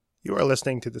You are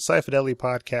listening to the Sci-Fidelity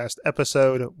Podcast,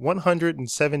 episode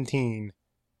 117,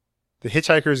 The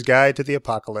Hitchhiker's Guide to the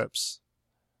Apocalypse.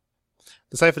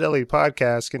 The Sci-Fidelity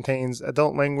Podcast contains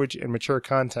adult language and mature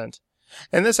content.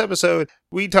 In this episode,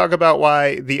 we talk about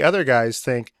why the other guys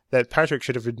think that Patrick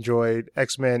should have enjoyed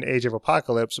X-Men Age of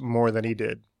Apocalypse more than he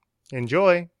did.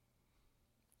 Enjoy!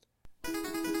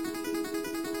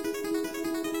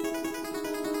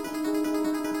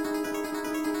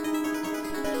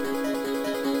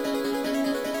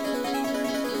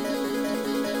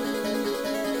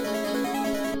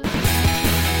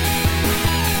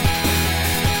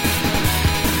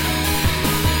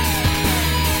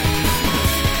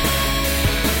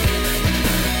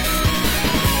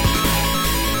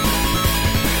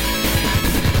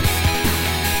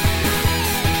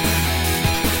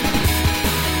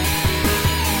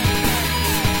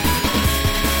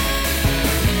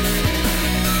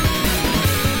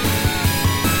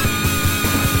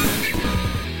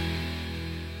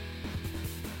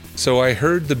 So I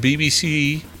heard the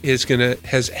BBC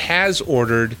has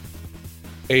ordered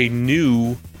a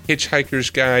new Hitchhiker's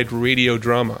Guide radio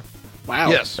drama.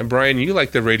 Wow. Yes. And Brian, you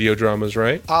like the radio dramas,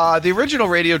 right? The original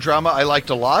radio drama I liked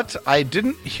a lot. I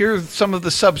didn't hear some of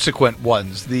the subsequent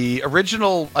ones. The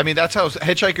original, I mean, that's how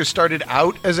Hitchhiker started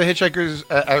out as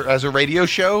as a radio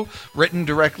show written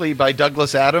directly by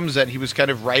Douglas Adams, and he was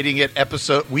kind of writing it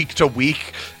episode week to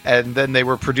week, and then they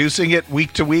were producing it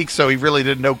week to week, so he really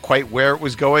didn't know quite where it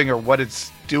was going or what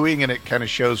it's doing, and it kind of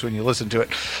shows when you listen to it.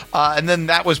 And then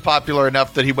that was popular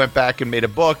enough that he went back and made a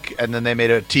book, and then they made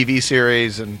a TV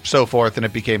series and so forth, and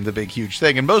it became the big, huge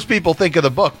thing. And most people think of the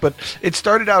book, but it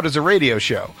started out as a radio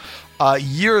show.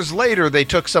 Years later, they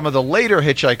took some of the later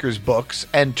Hitchhiker's books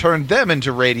and turned them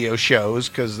into radio shows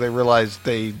because they realized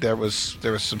there was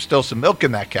still some milk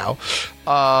in that cow.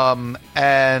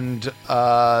 And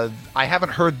I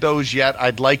haven't heard those yet.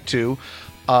 I'd like to.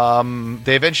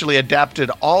 They eventually adapted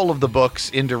all of the books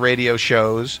into radio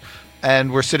shows,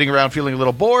 and we're sitting around feeling a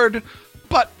little bored.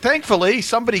 But thankfully,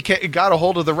 somebody got a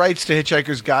hold of the rights to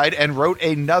Hitchhiker's Guide and wrote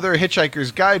another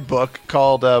Hitchhiker's Guide book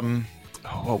called,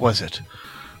 what was it?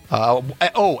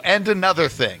 And Another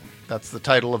Thing. That's the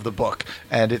title of the book.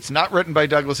 And it's not written by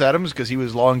Douglas Adams because he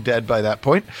was long dead by that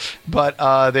point.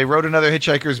 But they wrote another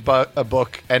Hitchhiker's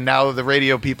book, and now the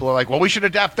radio people are like, well, we should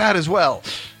adapt that as well.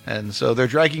 And so they're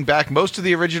dragging back most of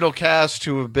the original cast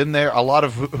who have been there, a lot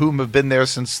of whom have been there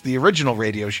since the original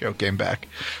radio show came back,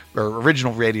 or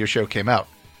original radio show came out.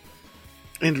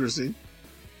 Interesting.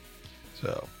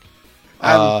 So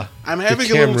I'm having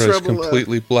a little trouble. The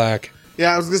completely black.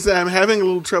 Yeah, I was going to say, I'm having a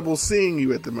little trouble seeing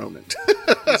you at the moment.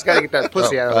 Just got to get that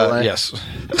pussy out of the way. Yes.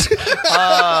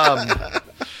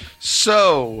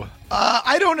 So,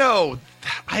 I don't know.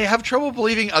 I have trouble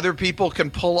believing other people can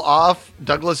pull off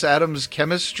Douglas Adams'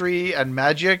 chemistry and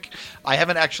magic. I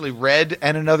haven't actually read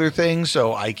And Another Thing,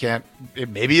 so I can't.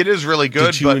 Maybe it is really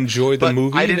good. Did you enjoy the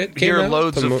movie? I didn't hear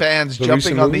loads of fans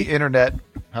jumping on the internet.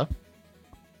 Huh?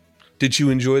 Did you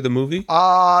enjoy the movie?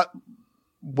 I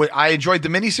enjoyed the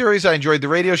miniseries. I enjoyed the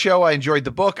radio show. I enjoyed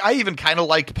the book. I even kind of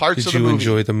liked parts of the movie. Did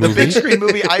you enjoy the movie? The big screen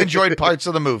movie, I enjoyed parts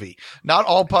of the movie. Not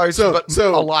all parts, but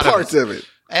a lot parts of it.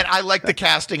 And I liked the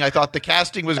casting. I thought the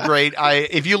casting was great.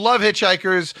 If you love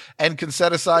Hitchhikers and can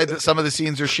set aside that some of the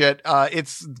scenes are shit,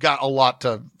 it's got a lot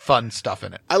of fun stuff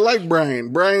in it. I like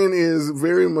Brian. Brian is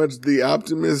very much the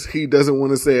optimist. He doesn't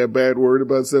want to say a bad word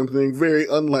about something. Very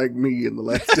unlike me in the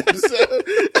last episode.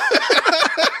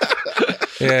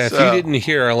 Yeah, if you didn't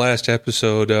hear our last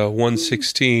episode,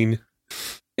 116,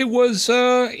 it was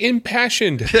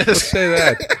impassioned. Let's say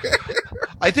that.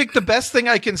 I think the best thing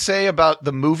I can say about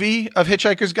the movie of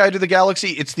Hitchhiker's Guide to the Galaxy,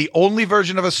 it's the only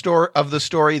version of the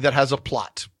story that has a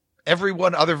plot. Every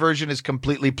one other version is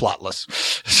completely plotless.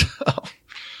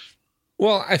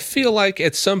 Well, I feel like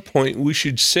at some point we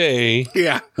should say,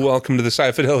 welcome to the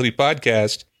Sci-Fidelity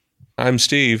Podcast. I'm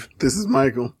Steve. This is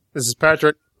Michael. This is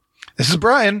Patrick. This is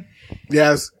Brian. Yeah,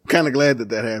 I was kind of glad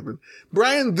that happened.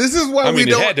 Brian, this is why we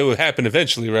don't... it had to happen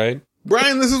eventually, right?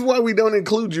 Brian, this is why we don't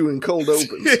include you in cold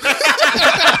opens.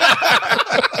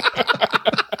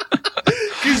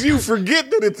 Because you forget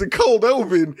that it's a cold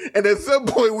open, and at some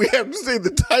point we have to say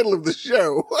the title of the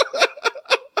show.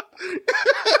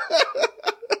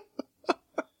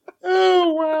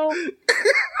 Oh, wow.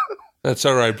 That's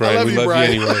all right, Brian. We love you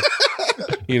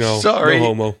anyway. Sorry. No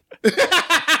homo.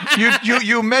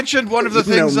 You mentioned one of the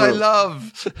things I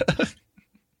love.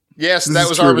 Yes, that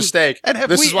was our mistake. And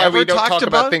this is why we don't talk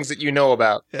about things that you know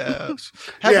about. Yes.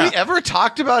 Have we ever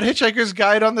talked about Hitchhiker's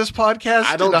Guide on this podcast?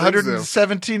 I don't in think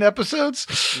 117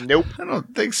 episodes? Nope. I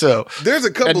don't think so. There's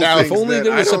a couple And now, things If only that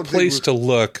there was I a don't place think to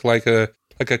look, like a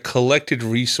collected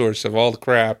resource of all the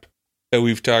crap. that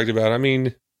we've talked about. I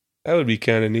mean, that would be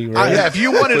kind of neat, right? Yeah, if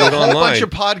you wanted Put a it whole online. bunch of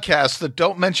podcasts that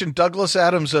don't mention Douglas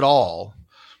Adams at all.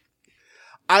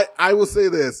 I will say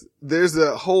this. There's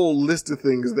a whole list of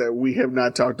things that we have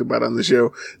not talked about on the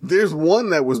show. There's one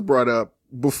that was brought up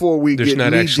before we There's get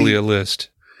not actually knee-deep. a list.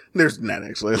 There's not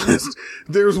actually a list.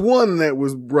 There's one that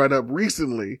was brought up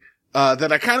recently,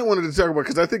 that I kind of wanted to talk about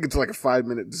because I think it's like a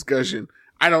 5-minute discussion.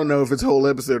 I don't know if it's a whole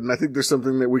episode, and I think there's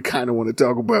something that we kind of want to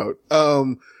talk about.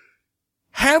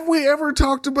 Have we ever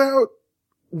talked about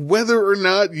whether or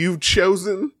not you've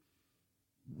chosen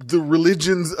the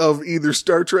religions of either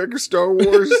Star Trek or Star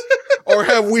Wars? Or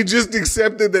have we just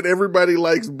accepted that everybody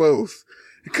likes both?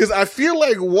 Because I feel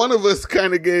like one of us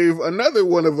kind of gave another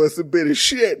one of us a bit of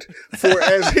shit for,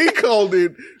 as he called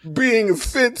it, being a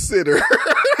fence sitter.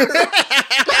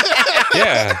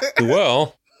 Yeah,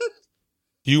 well,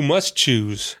 you must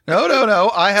choose.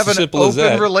 No. I have an Simple as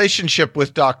open that. relationship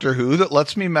with Doctor Who that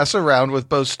lets me mess around with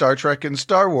both Star Trek and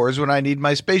Star Wars when I need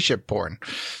my spaceship porn.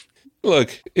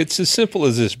 Look, it's as simple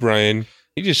as this, Brian.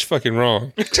 You're just fucking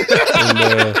wrong.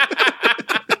 And,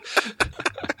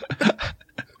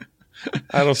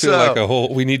 I don't feel like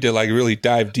we need to like really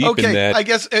dive deep in that. I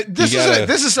guess this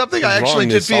is something I actually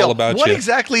did wrongness feel. all about What you.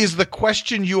 exactly is the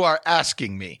question you are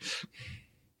asking me?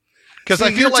 Because See, I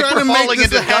feel you're like trying we're to make falling this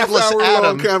into a Douglas half-hour-long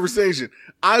Adams. conversation.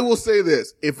 I will say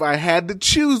this: if I had to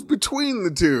choose between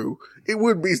the two, it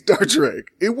would be Star Trek.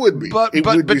 It would be, But It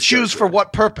would be Star choose for Trek.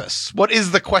 what purpose? What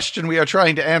is the question we are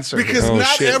trying to answer? Because Oh, not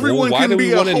shit. everyone Well, why can do be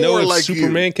we a want to know whore if like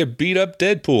Superman you. could beat up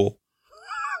Deadpool?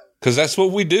 Because that's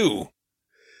what we do.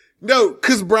 No,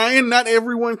 because Brian, not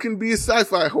everyone can be a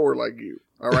sci-fi whore like you.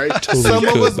 All right, Totally some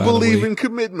of could, us by the believe way. in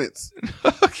commitments.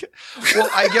 Okay. Well,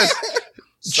 I guess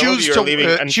Some of choose you are leaving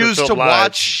to choose to unfulfilled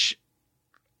watch.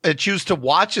 Choose to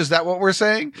watch. Is that what we're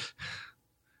saying?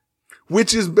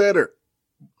 Which is better?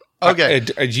 Okay.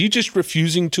 Are you just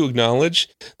refusing to acknowledge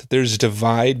that there's a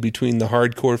divide between the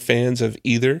hardcore fans of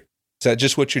either? Is that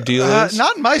just what your deal is?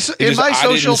 Not in my I social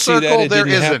didn't see that, circle. it There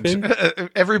didn't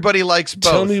isn't. Everybody likes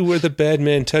both. Tell me where the bad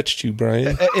man touched you,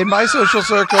 Brian. In my social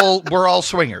circle, we're all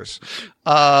swingers.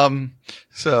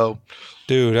 So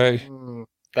Dude,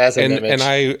 That's an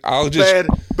image. I'll just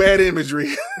Bad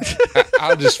imagery.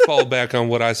 I'll just fall back on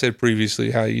what I said previously.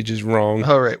 How you just wrong.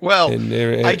 all right. Well,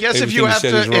 And I guess if you everything have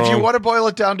said to, is if you wrong. want to boil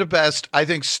it down to best, I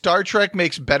think Star Trek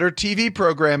makes better TV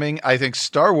programming. I think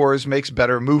Star Wars makes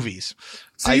better movies.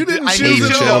 So you didn't I choose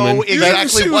need at to all. know You didn't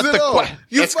exactly choose what at the all. question.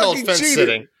 You That's called fucking fence cheated.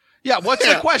 sitting. Yeah, what's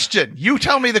the question? You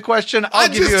tell me the question. I I'll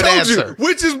give just you an told answer. you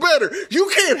which is better. You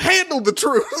can't handle the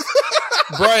truth.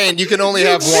 Brian, you can only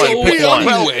have So one. Pick we one.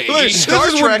 all- Anyway, Look, Star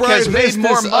this is what Trek Brian has made thinks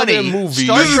more this other money. movie-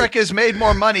 Star This is- Trek has made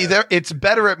more money. It's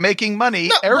better at making money.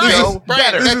 No, Ergo,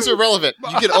 Brian, better. that's irrelevant.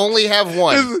 You can only have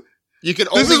one. You can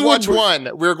this only is what watch one.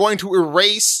 We're going to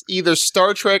erase either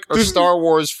Star Trek or Star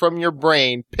Wars from your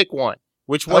brain. Pick one.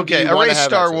 Which one do Okay, you want to erase have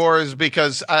Star access? Wars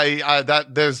because that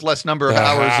there's less number of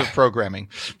hours of programming.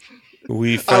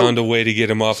 We found a way to get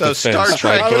him off So the fence Star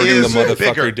Trek by burning the is motherfucker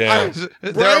bigger. down.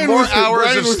 There Brian are more was- hours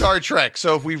Brian of was- Star Trek.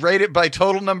 So if we rate it by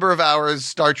total number of hours,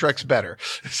 Star Trek's better.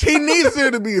 He needs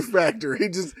there to be a factor.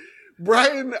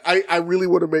 Brian, I really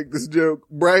want to make this joke.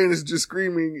 Brian is just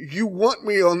screaming, you want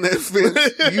me on that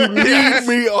fence. You need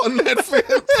me on that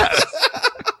fence.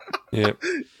 Yeah.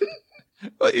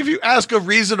 If you ask a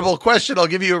reasonable question, I'll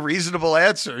give you a reasonable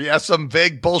answer. You ask some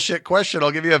vague bullshit question,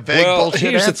 I'll give you a vague Well, bullshit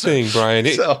here's answer. the thing, Brian.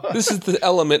 So- This is the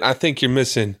element I think you're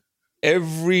missing.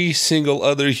 Every single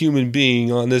other human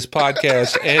being on this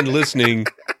podcast and listening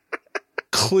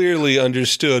clearly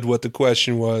understood what the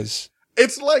question was.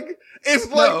 It's like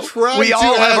No, trying we to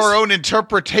all have ask- our own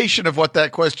interpretation of what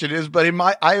that question is, but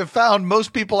I have found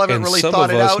most people haven't And really some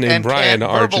thought of it us out named and Brian can't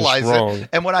are just verbalize wrong. it.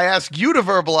 And when I ask you to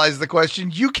verbalize the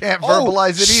question, you can't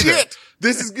verbalize it either. Shit,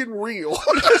 this is getting real.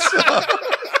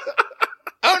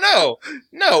 Oh,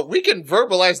 no, we can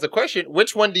verbalize the question.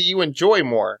 Which one do you enjoy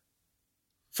more?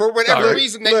 For whatever Look,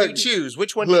 reason that look, you choose,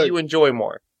 which one do look. you enjoy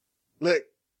more? Like,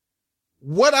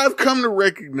 what I've come to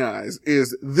recognize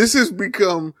is this has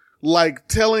become like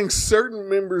telling certain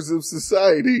members of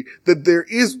society that there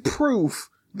is proof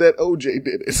that OJ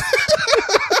did it.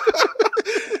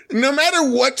 No matter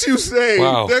what you say,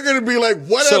 Wow. they're going to be like,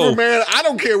 whatever, So, man. I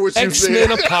don't care what you say.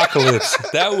 X-Men Apocalypse.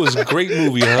 That was a great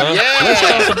movie, huh? Yeah. Let's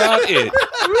talk about it.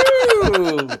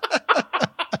 Woo!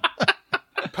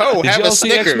 Poe, Did have y'all a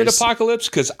see X-Men Snickers. Apocalypse?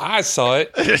 Because I saw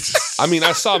it. I mean,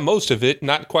 I saw most of it,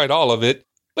 not quite all of it.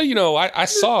 But, you know, I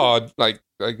saw like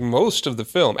most of the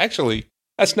film. Actually,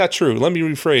 that's not true. Let me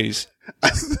rephrase.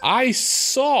 I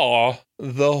saw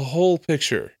the whole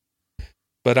picture,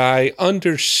 but I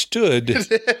understood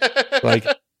like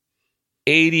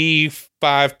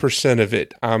 85% of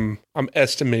it, I'm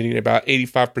estimating about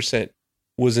 85%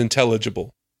 was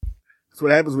intelligible. That's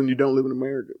what happens when you don't live in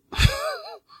America.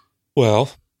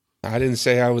 Well, I didn't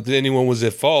say anyone was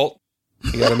at fault.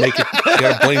 You gotta make it. You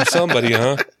gotta blame somebody,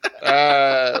 huh?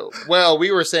 Well,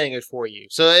 we were saying it for you,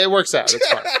 so it works out. It's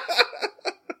fine.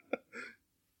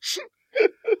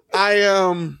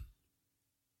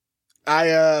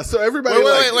 So everybody.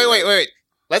 Wait.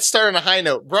 Let's start on a high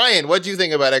note. Brian, what do you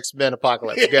think about X-Men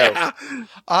Apocalypse? Go.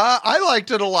 I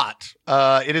liked it a lot.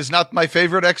 It is not my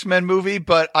favorite X-Men movie,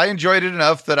 but I enjoyed it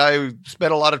enough that I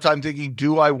spent a lot of time thinking,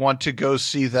 do I want to go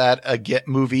see that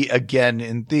movie again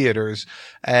in theaters?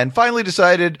 And finally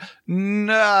decided, I'm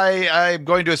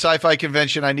going to a sci-fi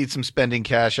convention. I need some spending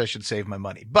cash. I should save my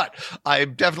money. But I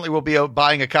definitely will be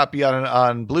buying a copy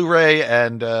on Blu-ray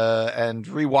and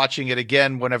rewatching it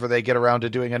again whenever they get around to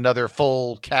doing another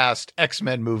full cast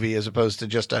X-Men movie as opposed to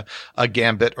just a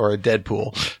Gambit or a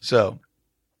Deadpool. So,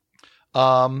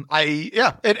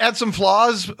 it had some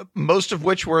flaws, most of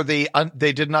which were they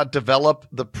did not develop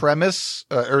the premise,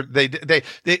 or they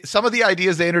some of the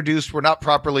ideas they introduced were not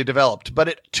properly developed. But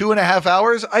at 2.5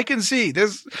 hours, I can see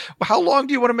how long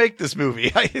do you want to make this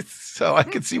movie? So I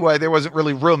can see why there wasn't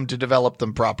really room to develop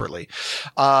them properly.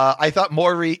 I thought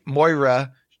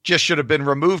Moira just should have been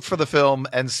removed for the film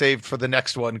and saved for the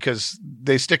next one because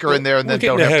they stick her in there and then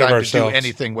don't have time to do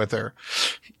anything with her.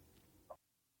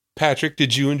 Patrick,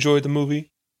 did you enjoy the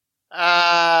movie?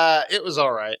 It was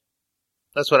all right.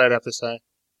 That's what I'd have to say.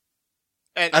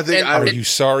 Are you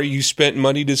sorry you spent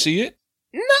money to see it?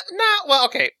 No. Well,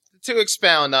 okay. To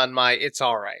expound on it's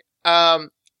all right.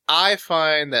 I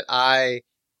find that I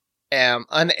am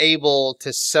unable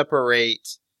to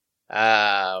separate,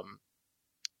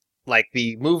 like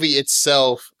the movie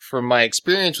itself from my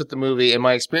experience with the movie, and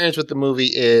my experience with the movie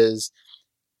is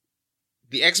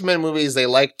the X-Men movies. They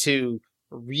like to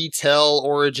retell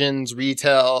origins or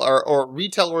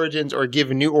give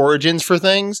new origins for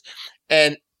things.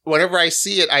 And whenever I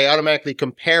see it, I automatically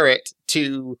compare it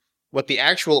to what the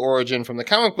actual origin from the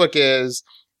comic book is.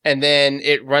 And then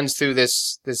it runs through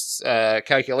this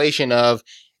calculation of,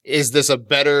 is this a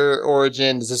better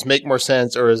origin? Does this make more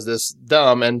sense, or is this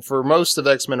dumb? And for most of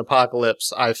X-Men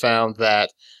Apocalypse, I found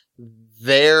that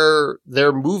their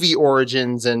movie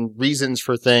origins and reasons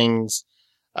for things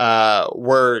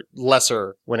were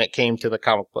lesser when it came to the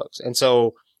comic books. And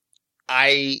so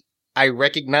I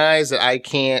recognize that I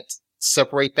can't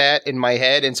separate that in my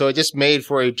head. And so it just made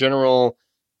for a general,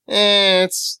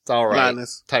 it's all right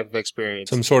type of experience.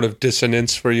 Some sort of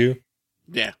dissonance for you.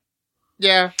 Yeah.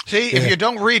 Yeah. See, if you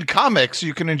don't read comics,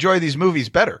 you can enjoy these movies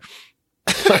better.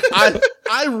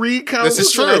 I read comics. This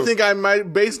is true. And I think I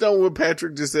might, based on what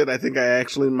Patrick just said, I think I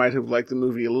actually might have liked the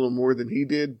movie a little more than he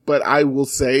did. But I will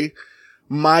say,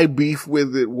 my beef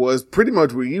with it was pretty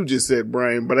much what you just said,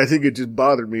 Brian, but I think it just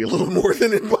bothered me a little more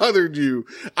than it bothered you.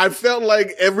 I felt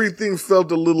like everything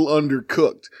felt a little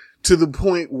undercooked to the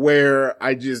point where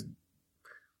I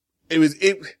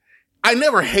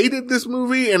never hated this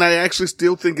movie, and I actually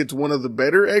still think it's one of the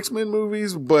better X-Men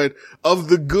movies, but of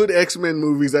the good X-Men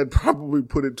movies, I'd probably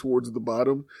put it towards the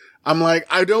bottom. I'm like,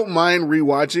 I don't mind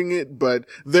rewatching it, but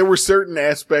there were certain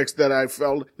aspects that I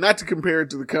felt, not to compare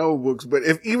it to the comic books, but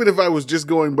even if I was just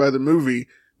going by the movie,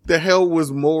 the hell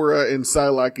was Moira and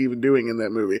Psylocke even doing in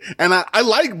that movie? And I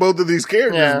like both of these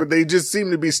characters, but they just seem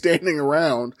to be standing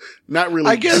around, not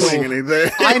really doing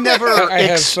anything. I never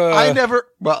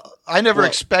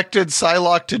expected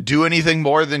Psylocke to do anything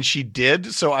more than she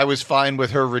did, so I was fine with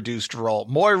her reduced role.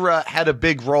 Moira had a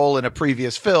big role in a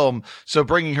previous film, so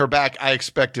bringing her back, I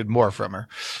expected more from her.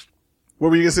 What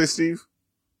were you going to say, Steve?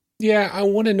 Yeah, I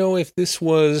want to know if this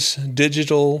was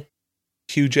digital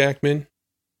Hugh Jackman.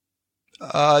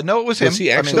 No, it was him. Was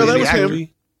he actually that was him.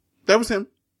 That was him.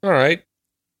 All right.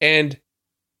 And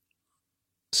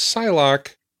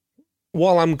Psylocke,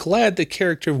 while I'm glad the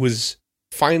character was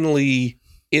finally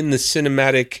in the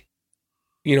cinematic,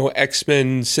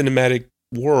 X-Men cinematic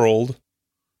world,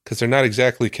 because they're not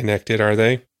exactly connected, are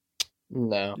they?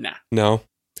 No. No.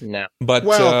 But I'm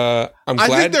glad I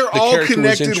think they're the all character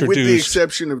was connected with the introduced.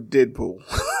 exception of Deadpool.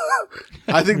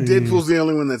 I think Deadpool's the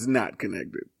only one that's not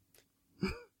connected.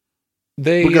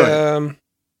 The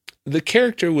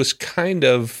character was kind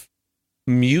of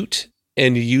mute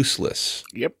and useless.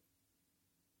 Yep.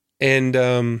 And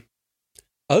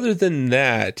other than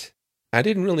that, I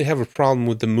didn't really have a problem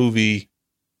with the movie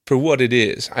for what it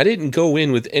is. I didn't go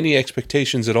in with any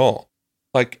expectations at all.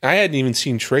 Like, I hadn't even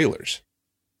seen trailers.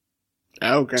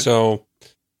 Okay. So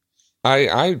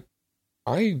I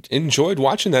enjoyed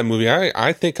watching that movie.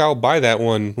 I think I'll buy that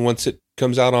one once it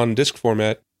comes out on disc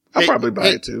format. I'll probably buy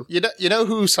it too. You know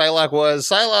who Psylocke was?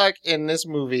 Psylocke in this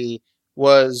movie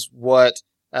was what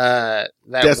that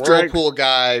Whirlpool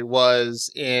guy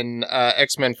was in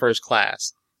X-Men First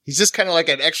Class. He's just kind of like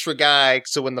an extra guy,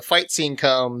 so when the fight scene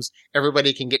comes,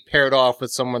 everybody can get paired off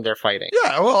with someone they're fighting.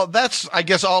 Yeah, well, that's, I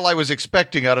guess, all I was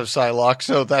expecting out of Psylocke,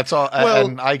 so that's all,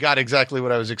 and I got exactly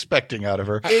what I was expecting out of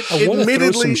her. I want to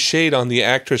throw some shade on the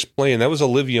actress playing. That was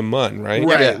Olivia Munn, right?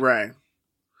 Right.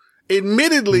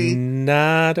 Admittedly,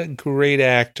 not a great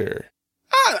actor.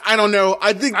 I don't know.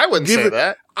 I think I wouldn't say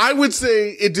that. I would say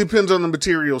it depends on the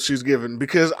material she's given,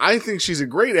 because I think she's a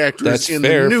great actress. That's in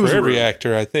fair the newsroom. for every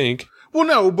actor, I think. Well,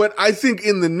 no, but I think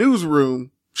in the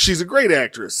newsroom, she's a great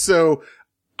actress. So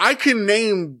I can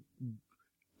name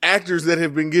actors that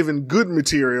have been given good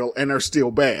material and are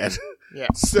still bad. Yeah.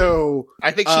 So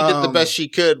I think she did the best she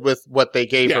could with what they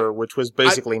gave her, which was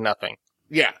basically nothing.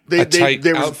 Yeah. A tight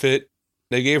outfit.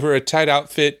 They gave her a tight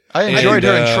outfit. I enjoyed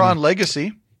her in Tron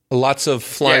Legacy. Lots of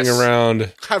flying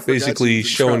around, basically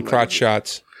showing crotch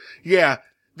shots. Yeah.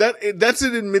 That's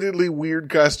an admittedly weird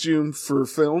costume for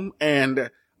film,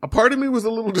 and a part of me was a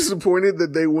little disappointed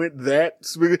that they went that,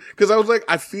 because I was like,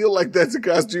 I feel like that's a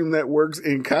costume that works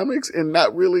in comics and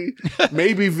not really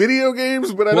maybe video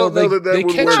games, but I don't know that would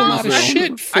work. They catch a lot of film.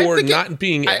 shit for not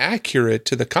being accurate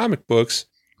to the comic books,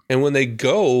 and when they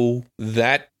go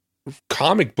that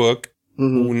comic book,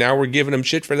 now we're giving them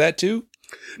shit for that too?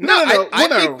 No.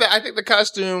 I think the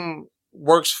costume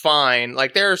works fine.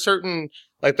 Like there are certain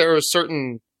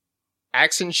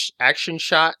action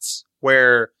shots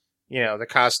where, you know, the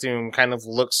costume kind of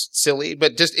looks silly,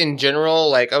 but just in general,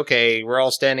 like, okay, we're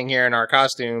all standing here in our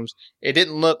costumes. It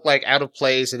didn't look like out of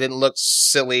place. It didn't look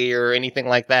silly or anything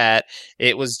like that.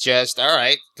 It was just, all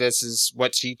right, this is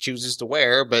what she chooses to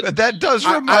wear. But that does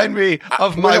remind me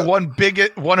of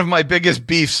one of my biggest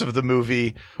beefs of the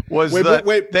movie was I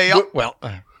was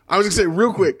gonna say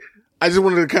real quick. I just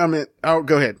wanted to comment. Oh,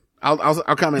 go ahead. I'll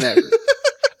comment after.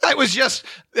 I was just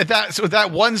that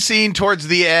one scene towards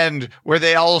the end where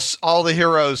they all the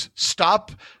heroes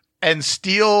stop and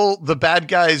steal the bad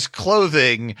guy's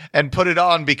clothing and put it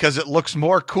on because it looks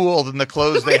more cool than the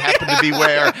clothes they happen to be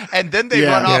wearing. And then they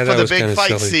run off for the big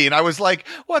fight scene. I was like,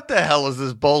 what the hell is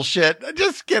this bullshit?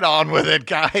 Just get on with it,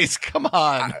 guys. Come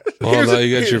on. Well, now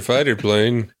you got your fighter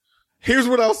plane. Here's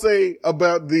what I'll say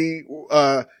about the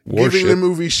giving the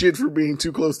movie shit for being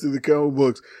too close to the comic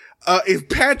books. If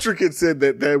Patrick had said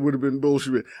that would have been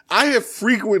bullshit. I have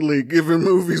frequently given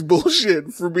movies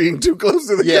bullshit for being too close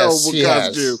to the comic book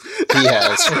costume. He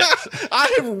has.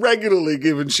 I have regularly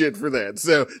given shit for that.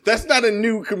 So that's not a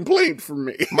new complaint for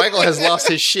me. Michael has lost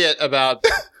his shit about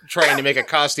trying to make a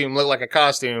costume look like a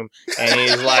costume. And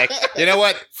he's like, you know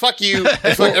what? Fuck you.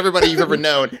 And fuck everybody you've ever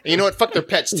known. And you know what? Fuck their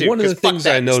pets too. One of the things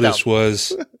I noticed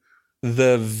was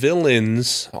the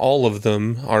villains, all of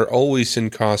them, are always in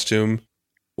costume.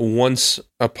 Once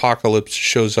Apocalypse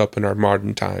shows up in our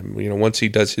modern time, you know, once he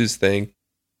does his thing,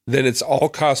 then it's all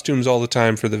costumes all the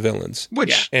time for the villains.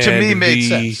 Which to me made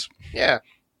sense. Yeah.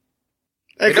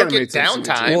 They don't get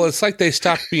downtime. Well, it's like they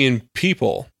stopped being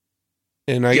people.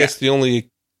 And I guess the only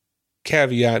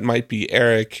caveat might be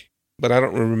Eric, but I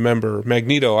don't remember.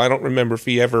 Magneto, I don't remember if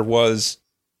he ever was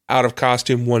out of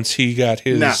costume once he got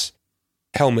his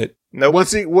helmet. No,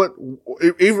 once he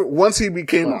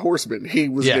became a horseman, he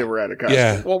was never out of costume.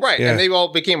 Yeah. Well, right, and they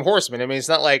all became horsemen. I mean, it's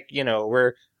not like, you know,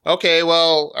 we're okay.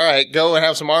 Well, all right, go and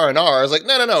have some R&R. I was like,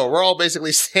 no, we're all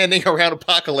basically standing around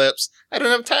Apocalypse. I don't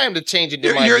have time to change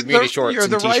into my beauty shorts. You're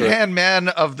the right-hand man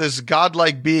of this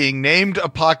godlike being named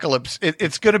Apocalypse.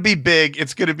 It's going to be big.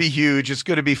 It's going to be huge. It's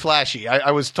going to be flashy.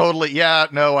 I was totally,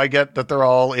 I get that they're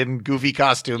all in goofy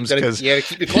costumes because you got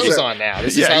to keep your clothes on now.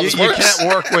 This is how this works. You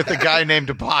can't work with a guy named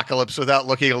Apocalypse without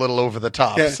looking a little over the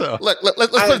top. Yeah. So look, let's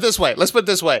put it this way. Let's put it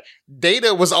this way.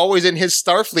 Data was always in his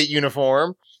Starfleet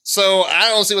uniform, so I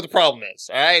don't see what the problem is.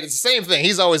 All right, it's the same thing.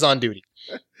 He's always on duty.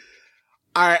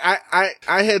 I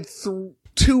had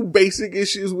two basic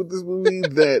issues with this movie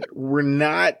that were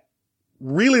not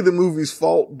really the movie's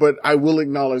fault, but I will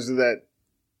acknowledge that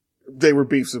they were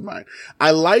beefs of mine.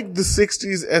 I like the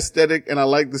 60s aesthetic and I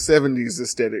like the 70s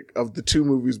aesthetic of the two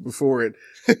movies before it.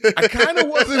 I kind of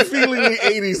wasn't feeling the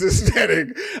 80s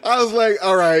aesthetic. I was like,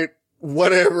 all right,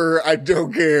 whatever. I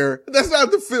don't care. That's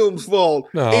not the film's fault.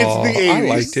 No, it's the 80s. I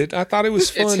liked it. I thought it was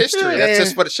fun. It's history. That's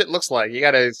just what shit looks like. You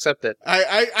got to accept it.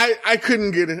 I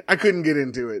couldn't get it. I couldn't get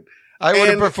into it. I would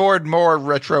have preferred more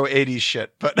retro 80s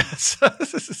shit, but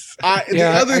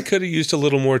I could have used a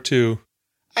little more too.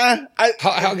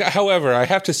 However, I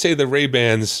have to say the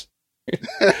Ray-Bans.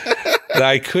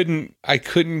 I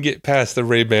couldn't get past the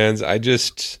Ray-Bans.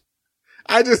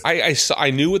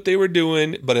 I knew what they were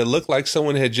doing, but it looked like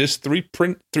someone had just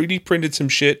 3D printed some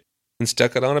shit and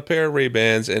stuck it on a pair of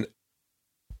Ray-Bans, and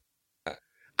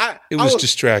it was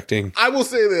distracting. I will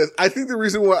say this. I think the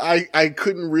reason why I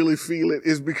couldn't really feel it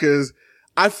is because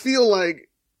I feel like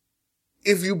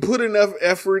if you put enough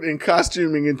effort and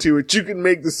costuming into it, you can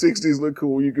make the 60s look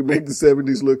cool. You can make the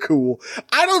 70s look cool.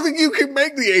 I don't think you can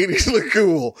make the 80s look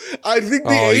cool. I think the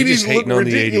 80s look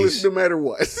ridiculous no matter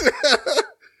what.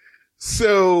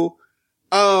 So,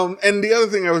 and the other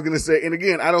thing I was going to say, and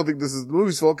again, I don't think this is the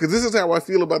movie's fault, because this is how I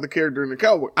feel about the character in the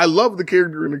comic book. I love the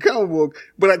character in the comic book,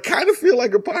 but I kind of feel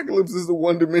like Apocalypse is a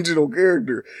one-dimensional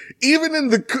character. Even in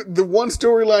the one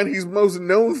storyline he's most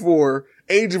known for,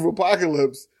 Age of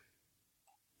Apocalypse,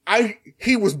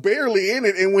 he was barely in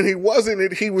it, and when he was in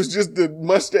it, he was just the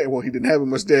mustache. Well, he didn't have a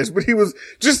mustache, but he was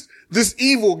just this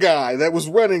evil guy that was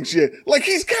running shit. Like,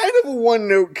 he's kind of a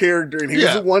one-note character, and he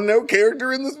was a one-note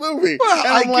character in this movie. Well,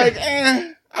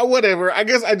 and I'm whatever. I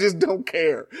guess I just don't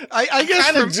care. I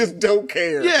guess I just don't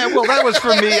care. Yeah, well, that was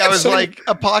for me. I was like,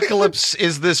 Apocalypse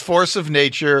is this force of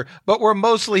nature, but we're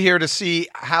mostly here to see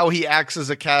how he acts as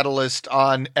a catalyst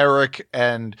on Eric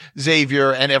and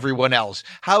Xavier and everyone else.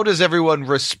 How does everyone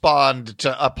respond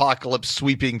to Apocalypse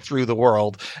sweeping through the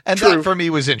world? And that for me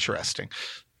was interesting.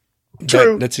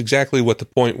 True. That's exactly what the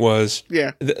point was.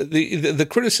 Yeah. The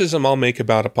criticism I'll make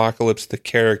about Apocalypse, the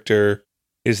character,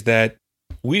 is that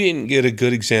we didn't get a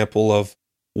good example of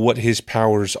what his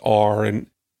powers are and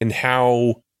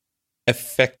how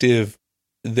effective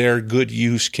their good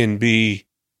use can be.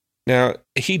 Now,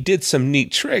 he did some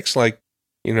neat tricks like,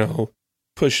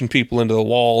 pushing people into the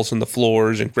walls and the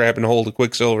floors and grabbing hold of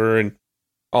Quicksilver and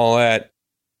all that.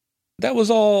 That was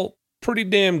all pretty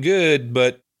damn good,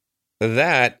 but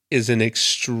that is an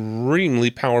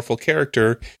extremely powerful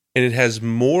character, and it has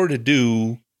more to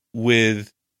do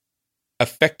with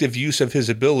effective use of his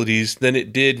abilities than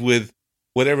it did with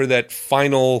whatever that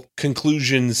final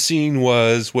conclusion scene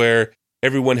was, where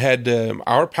everyone had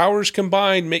our powers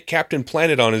combined make Captain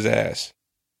Planet on his ass.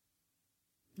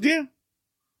 Yeah.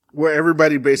 Where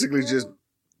everybody basically just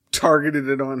targeted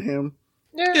it on him.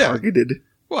 Yeah. Targeted.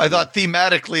 Well, I thought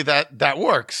thematically that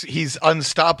works. He's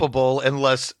unstoppable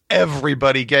unless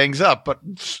everybody gangs up. But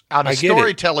on a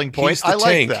storytelling point, I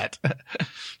like that.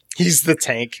 He's the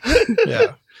tank.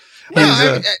 Yeah.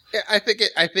 I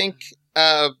think,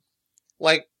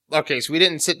 okay, so we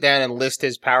didn't sit down and list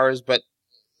his powers, but,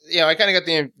 I kind of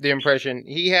got the impression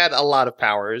he had a lot of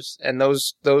powers, and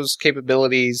those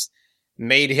capabilities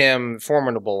made him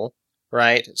formidable,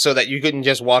 right? So that you couldn't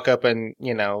just walk up and,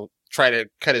 try to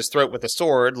cut his throat with a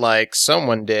sword like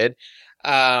someone did.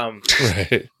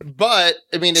 Right. But,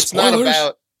 I mean, it's Spoilers? not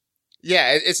about...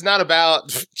 Yeah, it's not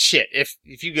about shit. If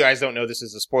you guys don't know this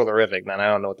is a spoilerific, then I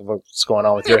don't know what the fuck's going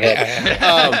on with your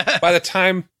head. By the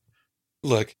time,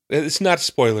 look, it's not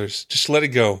spoilers. Just let it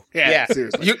go. Yeah.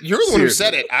 Seriously. You're the one who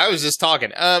said it. I was just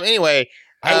talking. Anyway,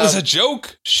 It was a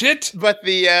joke. Shit. But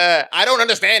I don't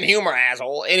understand humor,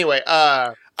 asshole. Anyway,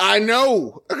 I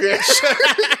know. Okay.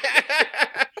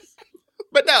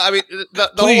 But no, I mean the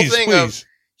Please, whole thing please. of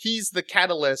he's the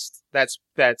catalyst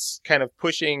that's kind of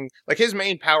pushing, like, his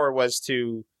main power was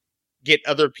to get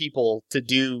other people to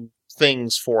do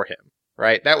things for him,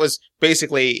 right? That was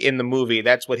basically in the movie,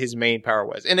 that's what his main power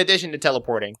was. In addition to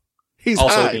teleporting. He's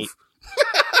also Hive. neat.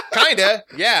 Kinda,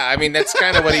 yeah. I mean, that's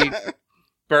kind of what he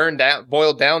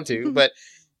boiled down to. But,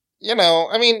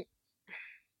 I mean,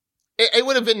 it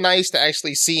would have been nice to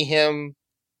actually see him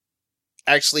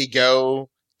actually go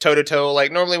toe-to-toe.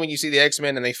 Like, normally when you see the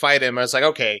X-Men and they fight him, it's like,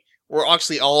 okay, we're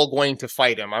actually all going to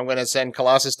fight him. I'm going to send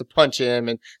Colossus to punch him,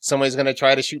 and somebody's going to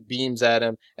try to shoot beams at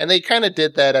him. And they kind of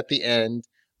did that at the end,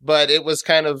 but it was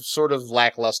kind of sort of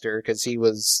lackluster because he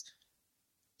was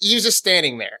just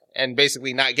standing there and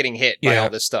basically not getting hit by all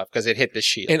this stuff because it hit the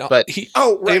shield. And but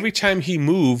every time he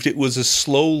moved, it was a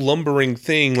slow lumbering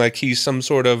thing, like he's some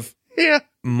sort of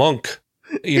monk.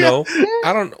 I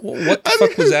don't what the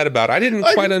fuck was that about? I didn't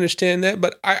quite understand that,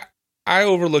 but I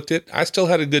overlooked it. I still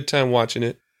had a good time watching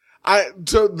it.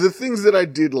 So the things that I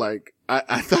did like,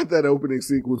 I thought that opening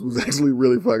sequence was actually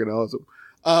really fucking awesome.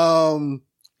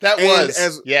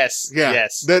 Yes.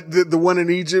 That the one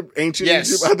in Egypt, ancient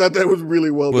Egypt. I thought that was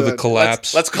really well with done. The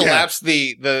collapse. Let's collapse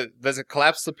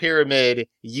the pyramid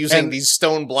using these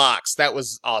stone blocks. That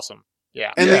was awesome.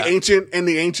 Yeah. And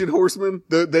the ancient horsemen,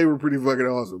 they were pretty fucking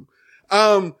awesome.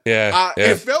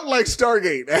 It felt like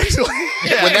Stargate, actually.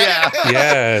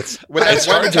 When that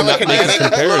one telekinetic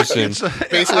comparison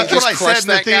basically just crushed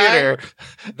that guy,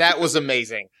 that was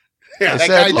amazing. Yeah. That said,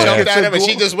 guy jumped "Look, at him, and it's a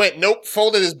she just went, nope,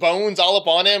 folded his bones all up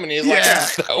on him, and he's like, Yeah.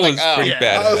 That was pretty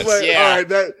badass. I was like, Yeah. all right,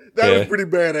 that was pretty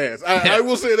badass. I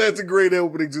will say that's a great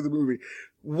opening to the movie.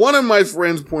 One of my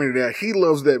friends pointed out, he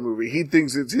loves that movie. He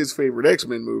thinks it's his favorite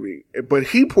X-Men movie. But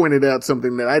he pointed out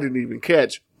something that I didn't even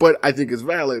catch, but I think is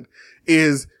valid,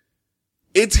 is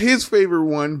it's his favorite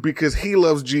one because he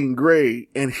loves Jean Grey,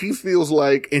 and he feels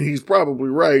like, and he's probably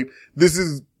right, this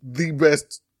is the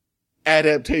best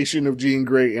adaptation of Jean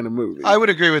Grey in a movie. I would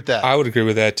agree with that. I would agree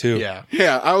with that too. Yeah.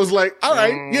 Yeah, I was like, all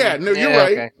right, yeah, no, you're yeah,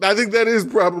 right. okay. I think that is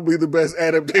probably the best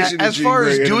adaptation of As Jean far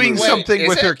as Grey in a doing movie. something Wait,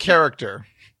 with is her it? character.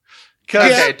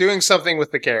 'Cause- Okay, doing something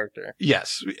with the character.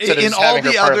 Yes. Instead of In just all having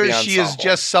her the part of others, the she is ensemble.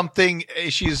 just something,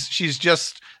 she's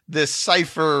just this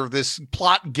cipher, this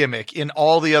plot gimmick in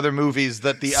all the other movies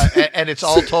that and it's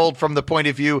all told from the point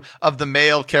of view of the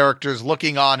male characters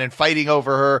looking on and fighting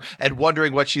over her and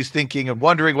wondering what she's thinking and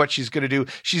wondering what she's going to do.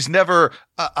 She's never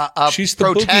a She's the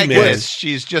protagonist. boogeyman.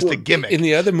 She's just a gimmick. In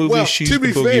the other movies, Well, she's to the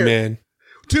be fair- boogeyman.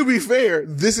 To be fair,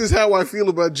 this is how I feel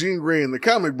about Jean Grey in the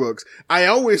comic books. I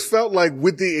always felt like,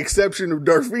 with the exception of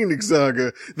Dark Phoenix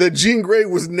Saga, that Jean Grey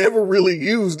was never really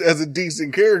used as a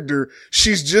decent character.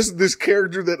 She's just this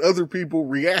character that other people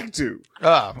react to.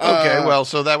 Okay. Well,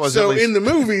 so that was So at least in the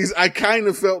movies, I kind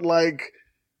of felt like,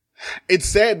 it's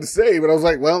sad to say, but I was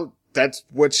like, well, that's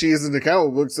what she is in the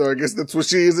comic book, so I guess that's what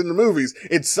she is in the movies.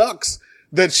 It sucks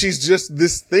that she's just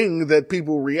this thing that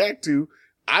people react to.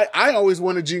 I always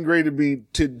wanted Jean Grey to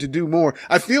do more.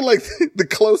 I feel like the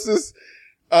closest,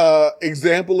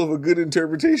 example of a good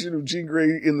interpretation of Jean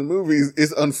Grey in the movies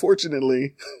is,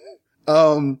 unfortunately,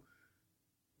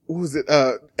 what was it?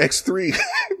 X3,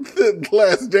 The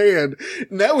Last Stand.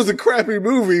 And that was a crappy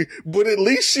movie, but at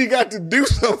least she got to do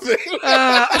something.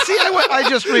 I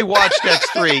just rewatched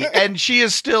X3, and she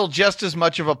is still just as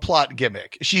much of a plot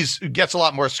gimmick. She's gets a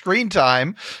lot more screen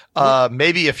time,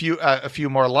 maybe a few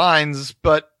more lines,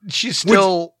 but she's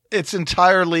still. It's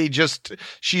entirely just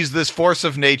she's this force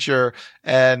of nature,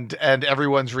 and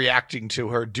everyone's reacting to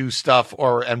her do stuff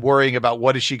and worrying about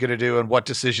what is she going to do and what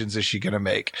decisions is she going to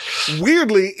make.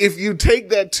 Weirdly, if you take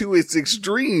that to its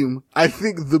extreme, I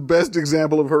think the best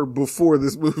example of her before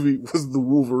this movie was the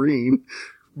Wolverine.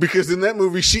 Because in that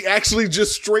movie, she actually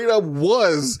just straight up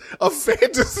was a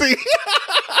fantasy.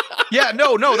 Yeah,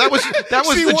 no, that was She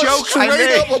the was joke I straight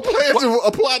made. up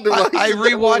a plot device. I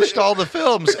rewatched all the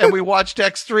films, and we watched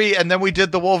X3, and then we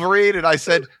did the Wolverine, and I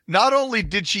said, not only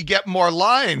did she get more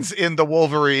lines in the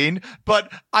Wolverine,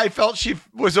 but I felt she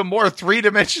was a more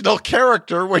three-dimensional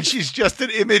character when she's just an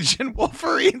image in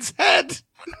Wolverine's head.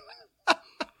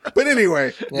 But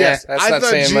anyway, Yeah, yes, that's I not thought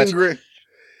saying Jean much. Grey.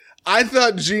 I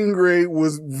thought Jean Grey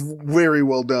was very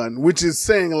well done, which is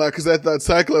saying a lot because I thought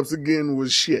Cyclops again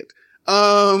was shit.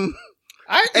 You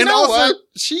And know also- what?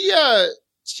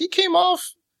 She came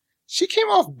off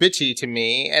bitchy to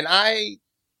me, and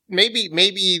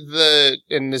maybe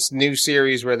in this new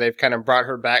series where they've kind of brought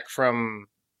her back from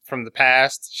the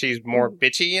past, she's more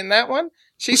bitchy in that one.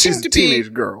 She She's seemed a to teenage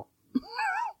be girle.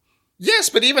 yes,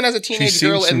 but even as a teenage seen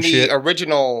girl in some the shit.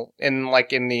 original, in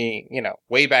the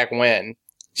way back when.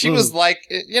 She was like,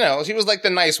 she was like the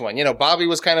nice one. Bobby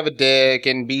was kind of a dick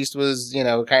and Beast was,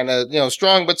 kind of,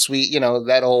 strong but sweet,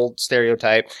 that old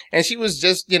stereotype. And she was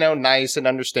just, nice and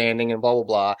understanding and blah, blah,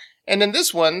 blah. And in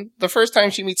this one, the first time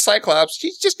she meets Cyclops,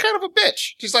 she's just kind of a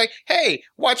bitch. She's like, hey,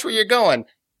 watch where you're going.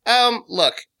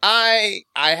 Look, I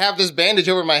have this bandage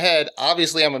over my head.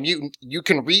 Obviously, I'm a mutant. You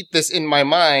can read this in my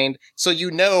mind. So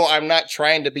I'm not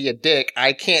trying to be a dick.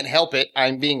 I can't help it.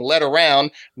 I'm being led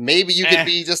around. Maybe you could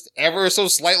be just ever so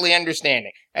slightly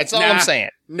understanding. That's all I'm saying.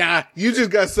 Nah, you just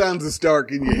got Sansa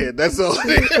Stark in your head. That's all.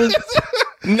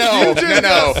 You No, just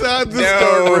got Sansa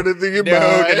Stark running through your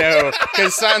mind. No,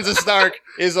 because Sansa Stark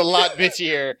is a lot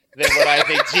bitchier than what I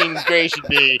think Jean Grey should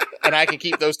be, and I can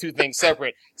keep those two things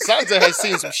separate. Sansa has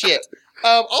seen some shit.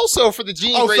 Also, for the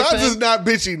Jean Grey Sansa's thing, not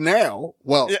bitchy now.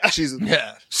 Well, she's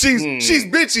she's Hmm.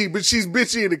 bitchy, but she's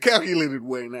bitchy in a calculated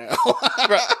way now.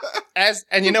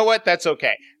 and you know what? That's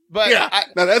okay. But Yeah,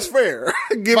 now that's fair,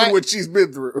 given what she's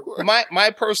been through.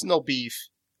 my personal beef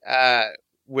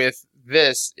with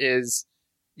this is,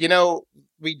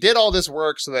 we did all this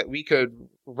work so that we could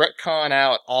retcon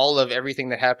out all of everything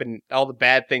that happened, all the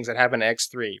bad things that happened to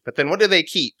X3. But then what do they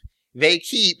keep? They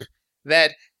keep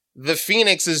that the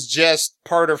Phoenix is just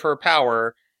part of her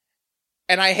power.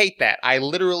 And I hate that.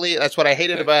 That's what I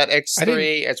hated about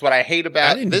X3. It's what I hate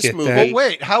about this get movie. that. But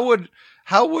wait, how would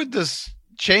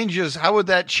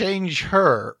that change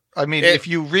her? I mean, if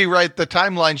you rewrite the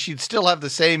timeline, she'd still have the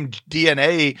same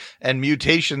DNA and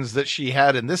mutations that she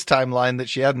had in this timeline that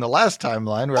she had in the last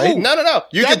timeline, right? Oh, no.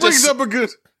 That brings up a good.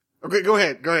 Okay, go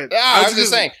ahead. I was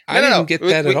just saying. I didn't get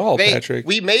that at all, Patrick.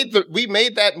 We made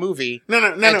that movie.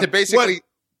 No. To basically,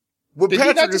 what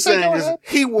Patrick is saying is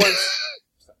he wants.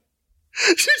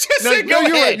 You just said go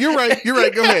ahead. You're right.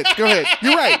 Go ahead.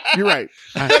 You're right.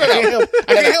 I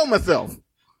can't help myself.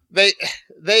 They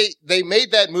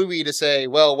made that movie to say,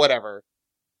 well, whatever.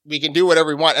 We can do whatever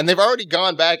we want. And they've already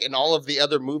gone back in all of the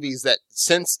other movies that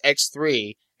since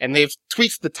X3, and they've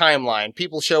tweaked the timeline.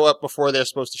 People show up before they're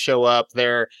supposed to show up.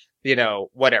 They're,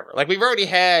 whatever. Like, we've already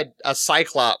had a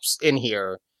Cyclops in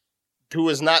here who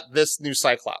is not this new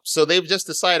Cyclops. So they've just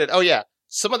decided, oh yeah,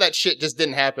 some of that shit just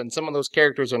didn't happen. Some of those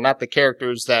characters are not the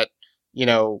characters that,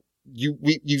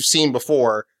 you've seen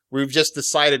before. We've just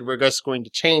decided we're just going to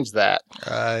change that.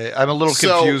 I'm a little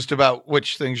confused about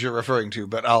which things you're referring to,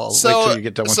 but I'll wait till you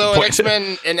get done with the point. So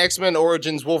in X-Men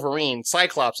Origins Wolverine,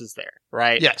 Cyclops is there,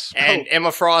 right? Yes. And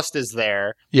Emma Frost is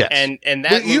there. Yes. And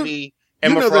that movie,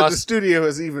 Emma Frost. That the studio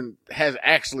has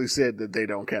actually said that they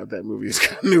don't count that movie as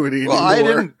continuity anymore. I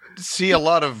didn't see a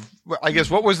lot of, I guess,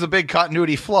 what was the big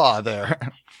continuity flaw there?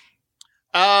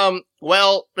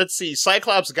 Well, let's see.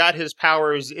 Cyclops got his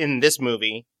powers in this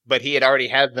movie, but he had already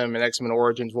had them in X-Men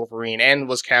Origins Wolverine and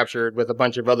was captured with a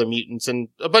bunch of other mutants and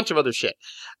a bunch of other shit.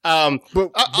 But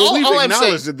we've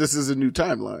acknowledged that this is a new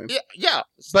timeline. Yeah.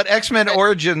 But X-Men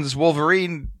Origins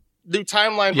Wolverine... New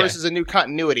timeline versus a new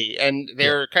continuity, and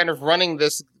they're kind of running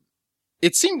this...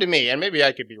 It seemed to me, and maybe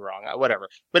I could be wrong, whatever,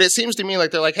 but it seems to me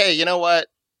like they're like, hey, you know what?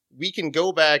 We can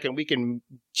go back and we can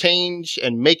change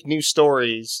and make new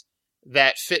stories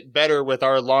that fit better with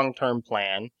our long-term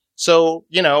plan. So,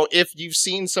 if you've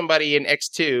seen somebody in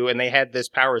X2 and they had this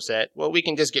power set, well, we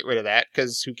can just get rid of that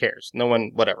because who cares? No one,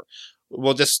 whatever.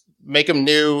 We'll just make them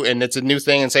new and it's a new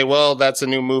thing and say, well, that's a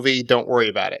new movie. Don't worry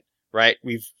about it. Right?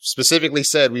 We've specifically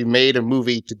said we made a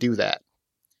movie to do that.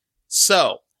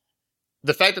 So,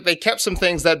 the fact that they kept some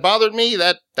things that bothered me,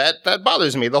 that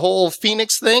bothers me. The whole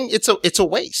Phoenix thing, it's a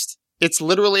waste. It's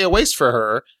literally a waste for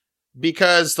her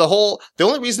because the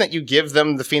only reason that you give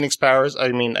them the Phoenix powers, I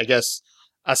mean, I guess,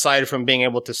 aside from being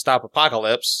able to stop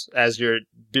Apocalypse as your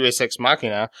Deus Ex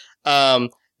Machina.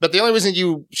 But the only reason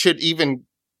you should even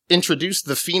introduce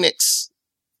the Phoenix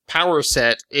power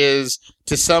set is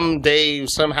to someday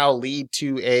somehow lead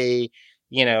to a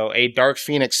Dark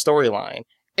Phoenix storyline.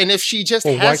 And if she just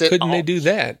has why couldn't they do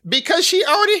that? Because she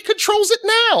already controls it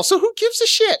now. So who gives a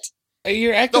shit?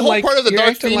 You're acting the whole like part of the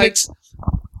Dark Phoenix.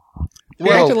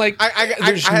 You're acting like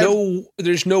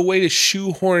there's no way to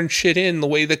shoehorn shit in the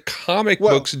way the comic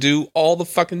books do all the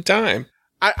fucking time.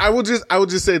 I will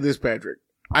just say this, Patrick.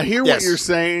 I hear what you're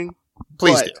saying.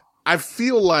 Please do. I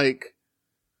feel like,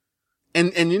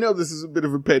 and this is a bit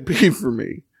of a pet peeve for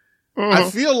me. Mm-hmm. I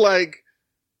feel like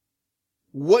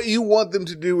what you want them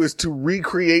to do is to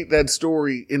recreate that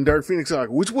story in Dark Phoenix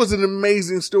Saga, which was an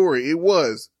amazing story. It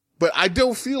was. But I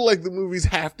don't feel like the movies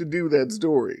have to do that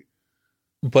story.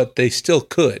 But they still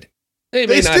could. They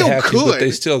may not have to, but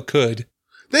they still could.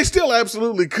 They still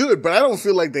absolutely could, but I don't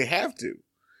feel like they have to.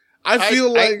 I'm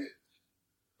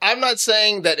not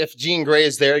saying that if Jean Grey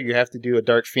is there, you have to do a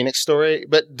Dark Phoenix story,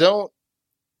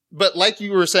 but like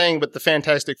you were saying with the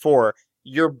Fantastic Four,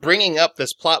 you're bringing up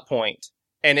this plot point,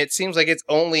 and it seems like its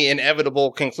only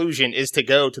inevitable conclusion is to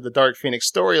go to the Dark Phoenix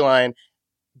storyline,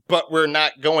 but we're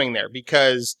not going there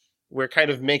because we're kind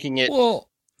of making it...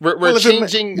 We're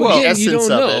changing the essence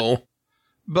of it.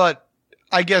 But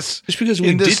I guess just because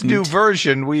in this new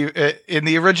version, in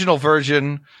the original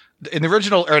version, not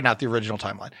the original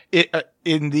timeline,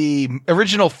 in the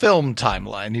original film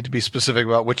timeline, need to be specific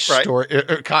about which story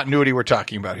continuity we're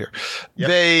talking about here.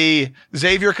 Yep.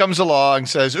 Xavier comes along,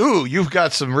 says, "Ooh, you've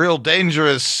got some real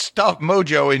dangerous stuff,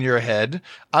 mojo in your head.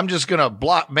 I'm just gonna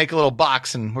make a little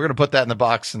box, and we're gonna put that in the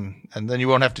box, and then you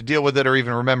won't have to deal with it or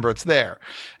even remember it's there."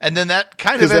 And then that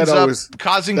kind of ends up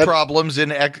causing problems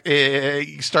in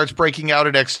starts breaking out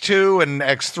in X2, and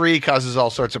X3 causes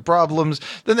all sorts of problems.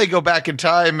 Then they go back in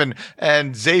time, and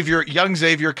young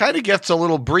Xavier kind of gets a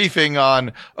little briefing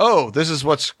on, oh, this is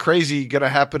what's crazy going to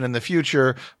happen in the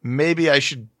future. Maybe I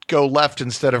should go left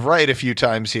instead of right a few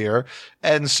times here.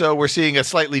 And so we're seeing a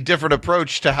slightly different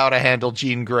approach to how to handle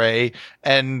Jean Grey,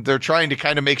 and they're trying to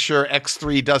kind of make sure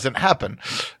X3 doesn't happen.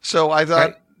 So I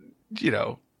thought,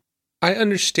 I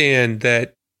understand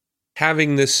that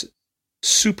having this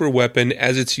super weapon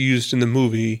as it's used in the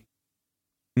movie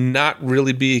not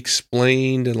really be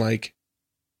explained and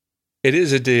it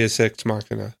is a Deus Ex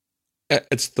Machina.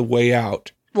 It's the way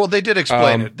out. Well, they did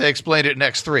explain it. They explained it in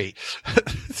X3.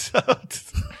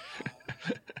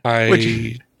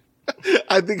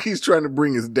 I think he's trying to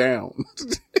bring us down.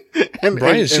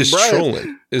 Brian's just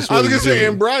trolling. Is I what was gonna he's say, doing.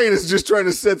 and Brian is just trying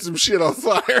to set some shit on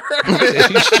fire.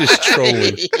 He's just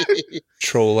trolling.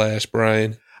 Troll ass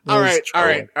Brian. All right.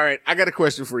 I got a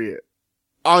question for you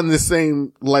on the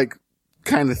same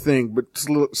kind of thing, but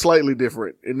slightly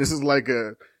different. And this is like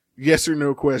a yes or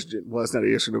no question. Well, it's not a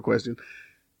yes or no question.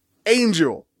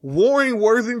 Angel, Warren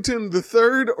Worthington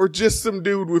III, or just some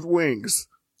dude with wings?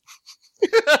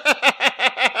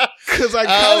 Because I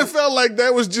kind of felt like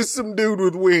that was just some dude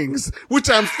with wings, which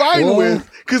I'm fine with,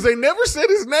 because they never said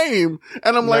his name.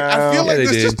 And I'm like, I feel like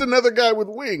that's just another guy with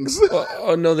wings.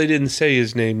 Oh, no, they didn't say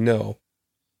his name, no.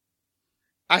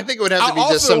 I think it would have to be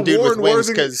just some dude with wings,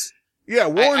 because... Yeah,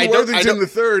 Warren Worthington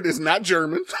III is not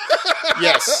German.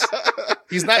 Yes.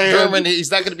 He's not German.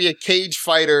 He's not going to be a cage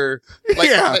fighter. Like,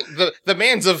 the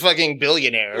man's a fucking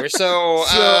billionaire. So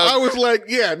I was like,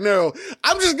 yeah, no.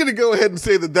 I'm just going to go ahead and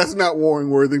say that that's not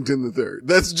Warren Worthington III.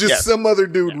 That's just some other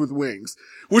dude with wings.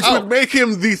 Which would make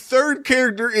him the third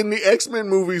character in the X-Men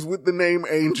movies with the name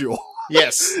Angel.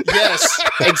 Yes,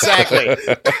 exactly.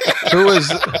 Who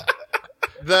was...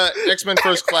 The X-Men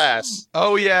First Class.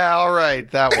 Oh, yeah, all right.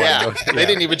 That one. Yeah. Okay, They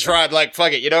didn't even try, like,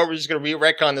 fuck it. We're just going to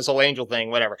retcon this whole angel thing,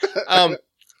 whatever. And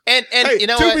hey, you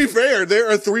know to what? be fair,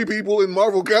 there are 3 people in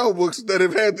Marvel comic books that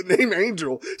have had the name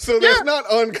Angel. So that's not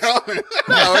uncommon.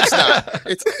 No, it's not.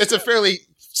 It's a fairly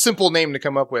simple name to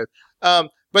come up with.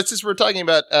 But since we're talking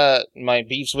about, my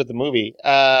beefs with the movie,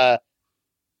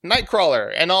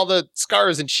 Nightcrawler and all the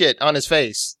scars and shit on his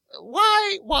face.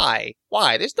 Why?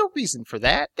 There's no reason for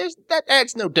that. That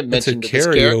adds no dimension to this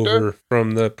character. It's a carryover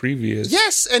from the previous.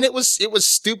 Yes, and it was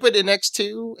stupid in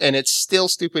X2, and it's still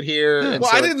stupid here. And well,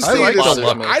 so I didn't see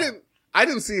it. I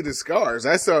didn't see the scars.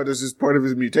 I saw it as just part of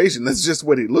his mutation. That's just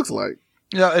what he looks like.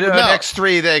 No, in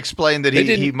X3 they explained that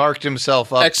he marked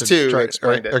himself up. X2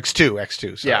 explained it.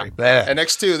 X2. Sorry. Yeah, and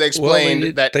X2 they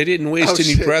explained that they didn't waste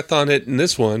any breath on it in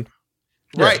this one.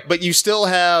 Right, yeah. But you still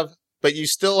have,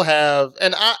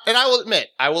 and I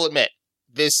will admit,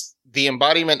 the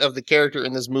embodiment of the character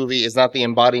in this movie is not the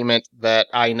embodiment that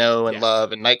I know and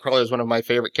love, and Nightcrawler is one of my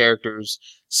favorite characters,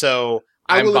 so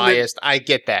I'm biased. I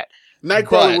get that.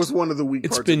 Nightcrawler was one of the weak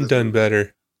parts. It's been done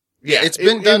better. Yeah, it's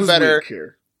been done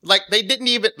better. Like they didn't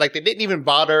even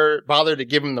bother to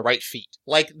give him the right feet.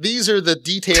 Like these are the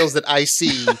details that I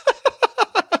see.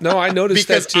 No, I noticed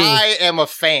that too. Because I am a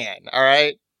fan. All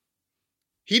right.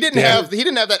 He didn't have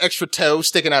that extra toe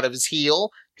sticking out of his heel.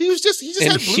 He just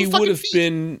had blue fucking feet. He would have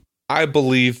been, I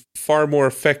believe, far more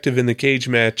effective in the cage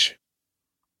match.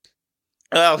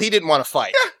 Well, he didn't want to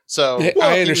fight. So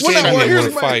I understand he didn't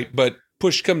want to fight, but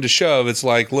push come to shove, it's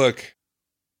like, look,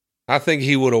 I think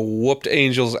he would have whooped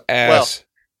Angel's ass. Well,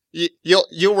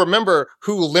 you'll remember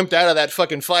who limped out of that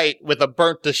fucking fight with a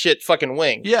burnt to shit fucking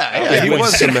wing. Yeah, he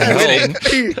was winning.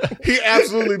 He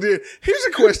absolutely did. Here's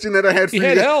a question that I had for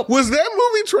you. Help. Was that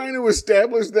movie trying to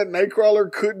establish that Nightcrawler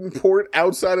couldn't port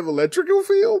outside of electrical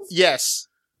fields? Yes,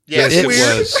 it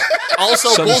was. Also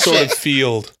some bullshit. Sort of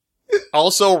field.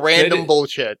 Also random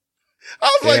bullshit.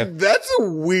 I was like, that's a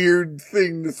weird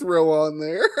thing to throw on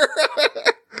there.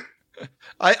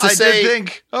 I did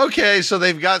think, okay, so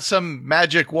they've got some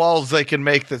magic walls they can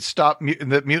make that stop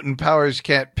that mutant powers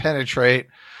can't penetrate.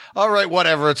 All right,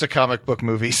 whatever. It's a comic book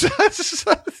movie.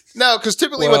 No, because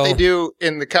typically what they do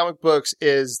in the comic books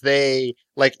is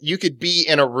you could be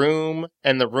in a room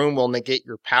and the room will negate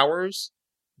your powers.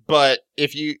 But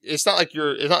it's not like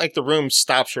the room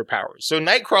stops your powers. So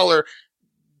Nightcrawler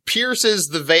pierces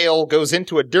the veil, goes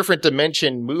into a different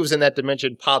dimension, moves in that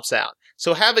dimension, pops out.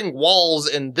 So having walls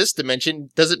in this dimension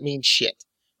doesn't mean shit,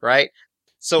 right?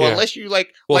 So unless you when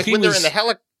they're in the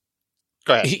helicopter,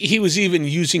 go ahead. He was even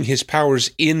using his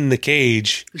powers in the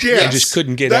cage. Yes. And just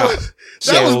couldn't get out.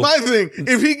 That was my thing.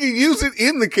 If he can use it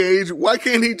in the cage, why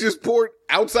can't he just port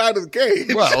outside of the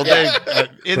cage? Well,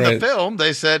 in the film,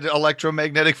 they said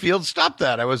electromagnetic fields stop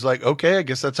that. I was like, okay, I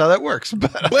guess that's how that works.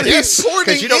 But he's porting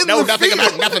because you don't know nothing field.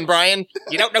 about nothing, Brian.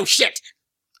 You don't know shit.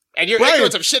 And your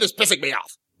ignorance of shit is pissing me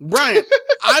off. Brian,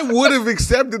 I would have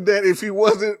accepted that if he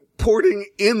wasn't porting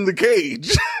in the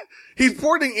cage. He's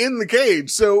porting in the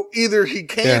cage, so either he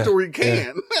can't or he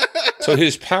can. Yeah. So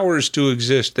his powers do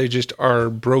exist. They just are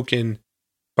broken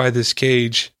by this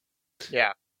cage.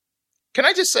 Yeah. Can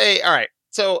I just say, all right,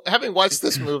 so having watched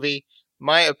this movie,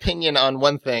 my opinion on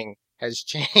one thing has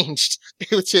changed,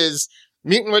 which is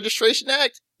Mutant Registration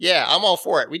Act. Yeah, I'm all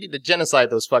for it. We need to genocide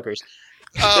those fuckers.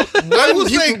 I will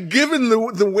say, given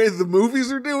the way the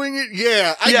movies are doing it,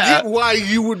 I get why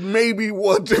you would maybe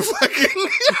want to fucking.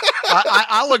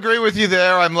 I'll agree with you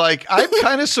there. I'm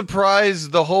kind of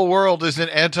surprised the whole world isn't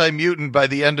anti-mutant by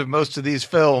the end of most of these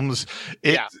films.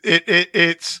 I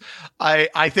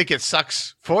think it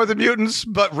sucks for the mutants,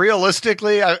 but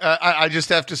realistically, I just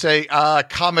have to say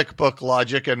comic book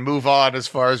logic and move on as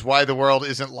far as why the world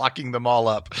isn't locking them all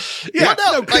up. Yeah,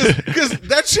 because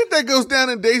that shit that goes down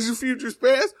in Days of Future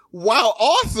Past, while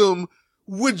awesome,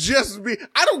 would just be.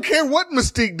 I don't care what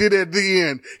Mystique did at the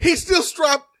end. He still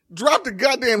dropped a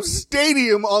goddamn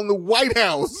stadium on the White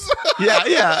House.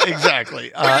 yeah,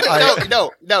 exactly. No.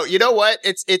 You know what?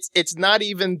 It's not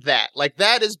even that. Like,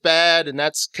 that is bad and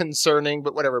that's concerning,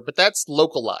 but whatever. But that's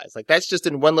localized. Like, that's just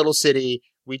in one little city.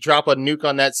 We drop a nuke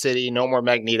on that city. No more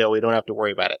Magneto. We don't have to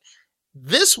worry about it.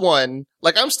 This one,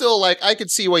 like, I'm still like, I could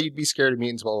see why you'd be scared of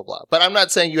mutants, blah, blah, blah. But I'm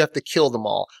not saying you have to kill them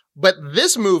all. But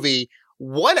this movie,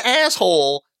 one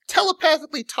asshole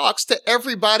telepathically talks to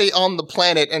everybody on the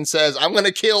planet and says, I'm going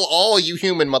to kill all you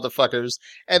human motherfuckers.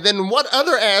 And then what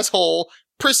other asshole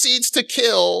proceeds to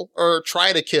kill or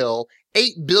try to kill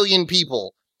 8 billion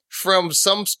people from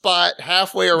some spot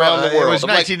halfway around the world? It was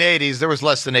 1980s. There was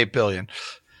less than 8 billion.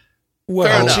 Well,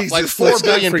 fair enough. Like 4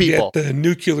 billion people. The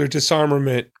nuclear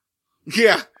disarmament.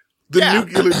 Yeah.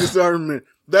 Nuclear disarmament.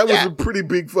 That was a pretty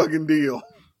big fucking deal.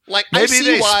 Like, maybe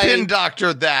they spin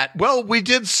doctored that. Well, we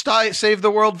did save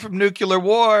the world from nuclear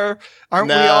war, aren't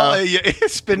we all?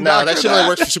 Spin doctor. No, that shit only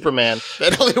works for Superman.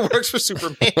 That only works for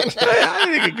Superman. I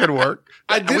think it could work.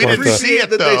 I did appreciate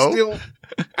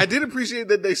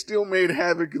that they still made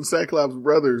Havoc and Cyclops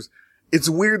brothers. It's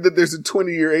weird that there's a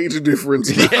 20-year age difference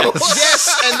now.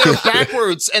 Yes, and they're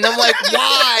backwards. And I'm like,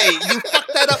 why? You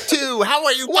fucked that up too. How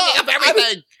are you fucking up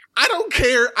everything? I don't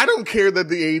care. I don't care that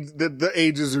the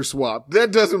ages are swapped.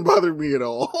 That doesn't bother me at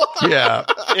all. Yeah.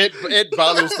 It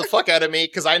bothers the fuck out of me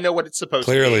because I know what it's supposed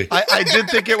Clearly. to be. I did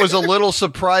think it was a little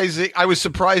surprising. I was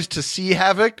surprised to see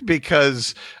Havoc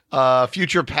because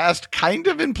Future Past kind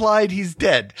of implied he's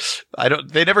dead.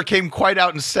 They never came quite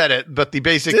out and said it, but the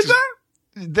basics. Did they?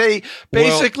 They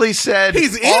basically said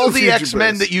all the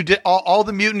X-Men that you did, all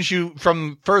the mutants you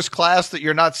from First Class that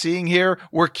you're not seeing here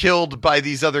were killed by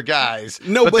these other guys.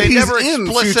 No, but they he's never in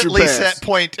explicitly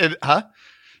Future Past.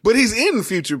 But he's in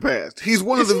Future Past. He's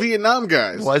one of the Vietnam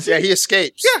guys. Was he? Yeah, he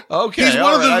escapes. Yeah. Okay. He's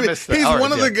one of the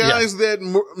the guys that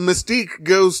Mystique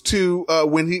goes to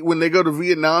when they go to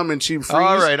Vietnam and she frees.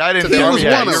 All right, I didn't. He was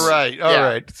one of You're right. All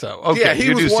right. So okay, yeah,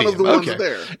 he was one of the ones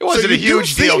there. It wasn't a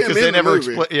huge deal because they never.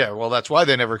 Yeah, well, that's why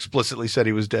they never explicitly said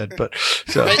he was dead. But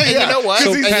so and you know what?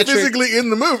 Because he's physically in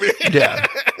the movie. Yeah.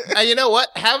 And you know what?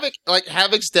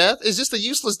 Havoc's death is just a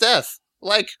useless death.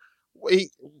 Like.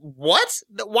 What?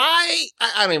 Why?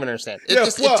 I don't even understand. I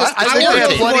think they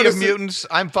have plenty of mutants.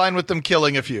 I'm fine with them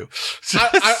killing a say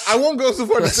I won't go so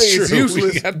far to say it's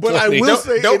useless, but I will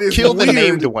say don't it is kill weird. the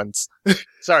named ones.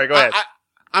 Sorry, go ahead.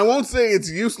 I won't say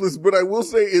it's useless, but I will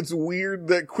say it's weird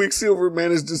that Quicksilver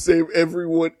managed to save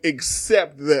everyone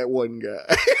except that one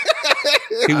guy.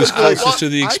 He was closest to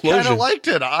the explosion. I kind of liked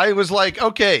it. I was like,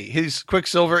 okay, his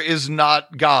Quicksilver is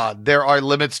not God. There are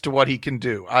limits to what he can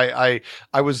do. I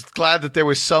was glad that there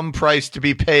was some price to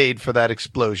be paid for that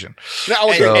explosion.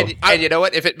 And you know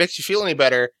what? If it makes you feel any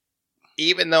better,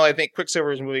 even though I think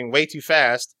Quicksilver is moving way too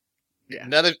fast,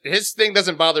 his thing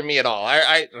doesn't bother me at all.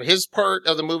 His part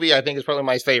of the movie, I think, is probably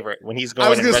my favorite when he's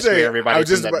going and rescuing everybody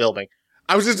from that building.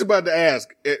 I was just about to ask,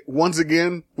 once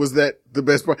again, was that the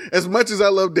best part? As much as I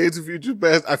love Days of Future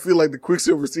Past, I feel like the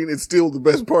Quicksilver scene is still the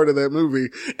best part of that movie.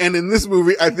 And in this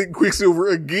movie, I think Quicksilver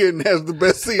again has the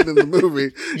best scene in the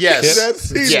movie. Yes. That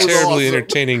scene it's was terribly awesome.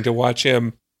 entertaining to watch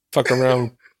him fuck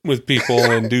around with people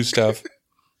and do stuff.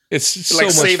 It's so like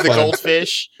much save fun. the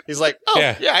goldfish. He's like,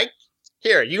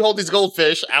 here, you hold these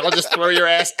goldfish. I'll just throw your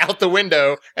ass out the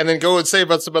window and then go and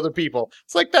save out some other people.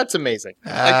 It's like, that's amazing.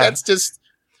 Like, that's just...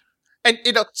 And,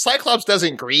 Cyclops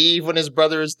doesn't grieve when his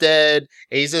brother is dead.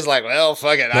 He's just like, well,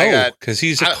 fuck it. Because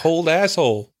he's a cold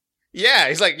asshole. Yeah,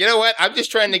 he's like, you know what? I'm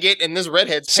just trying to get in this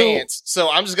redhead's pants,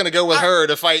 so I'm just going to go with her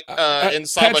to fight in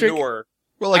Salvador.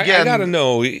 Well, again, I gotta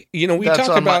know. We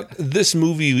talk about this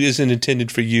movie isn't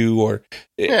intended for you or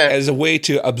as a way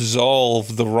to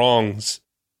absolve the wrongs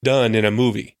done in a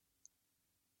movie.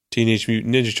 Teenage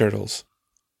Mutant Ninja Turtles.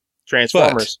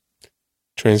 Transformers.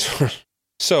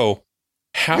 So,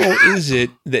 how is it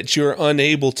that you're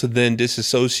unable to then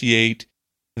disassociate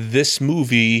this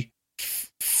movie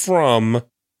from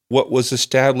what was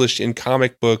established in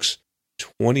comic books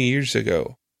 20 years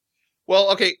ago?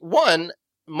 Well, okay, one,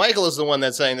 Michael is the one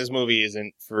that's saying this movie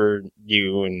isn't for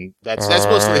you, and that's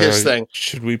mostly his thing.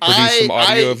 Should we produce some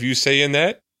audio of you saying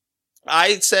that?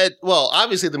 I said, well,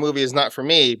 obviously the movie is not for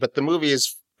me, but the movie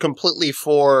is completely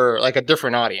for like a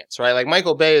different audience, right? Like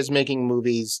Michael Bay is making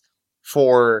movies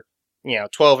for,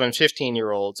 12 and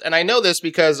 15-year-olds. And I know this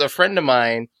because a friend of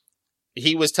mine,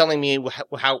 he was telling me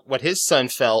what his son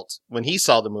felt when he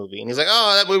saw the movie. And he's like,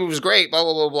 oh, that movie was great, blah,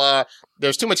 blah, blah, blah.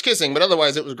 There's too much kissing, but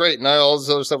otherwise it was great. And all this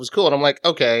other stuff was cool. And I'm like,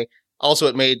 okay. Also,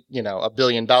 it made, $1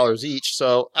 billion each.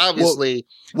 So obviously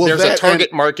there's a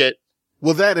target market.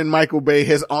 Well, that and Michael Bay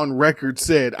has on record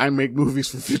said, I make movies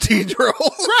for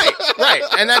 15-year-olds. Right.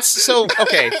 And that's so,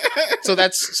 okay. So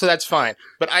that's fine.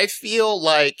 But I feel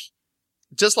like,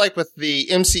 just like with the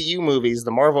MCU movies,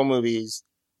 the Marvel movies,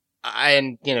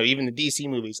 and, even the DC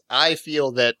movies, I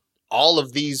feel that all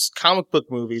of these comic book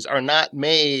movies are not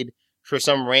made for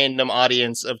some random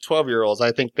audience of 12-year-olds.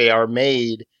 I think they are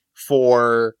made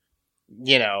for,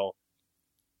 in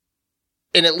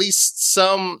at least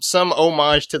some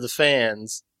homage to the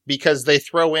fans, because they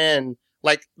throw in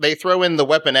the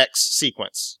Weapon X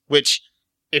sequence, which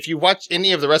if you watch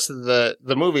any of the rest of the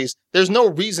movies, there's no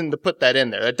reason to put that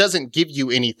in there. It doesn't give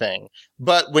you anything.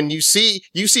 But when you see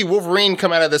Wolverine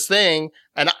come out of this thing,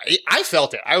 and I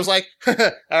felt it. I was like, all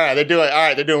right, they're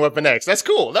doing Weapon X. That's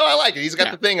cool. No, I like it. He's got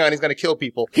the thing on. He's going to kill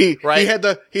people. He had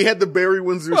the Barry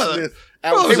Windsor Smith.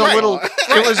 Well,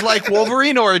 it was like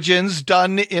Wolverine Origins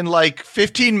done in like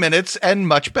 15 minutes and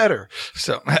much better.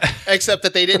 So, except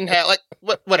that they didn't have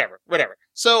whatever.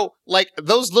 So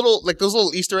those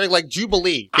little Easter egg, like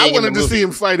Jubilee. I wanted to see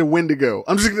him fight a Wendigo.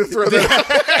 I'm just going to throw that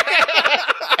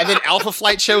out. And then Alpha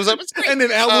Flight shows up. It's great. And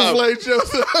then Alpha Flight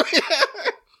shows up.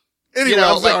 Anyway,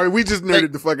 I'm sorry. We just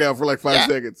nerded the fuck out for like 5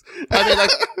 seconds. I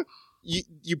mean,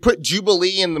 you put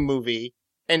Jubilee in the movie,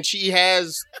 and she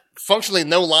has functionally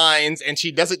no lines, and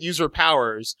she doesn't use her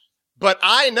powers. But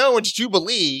I know it's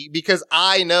Jubilee because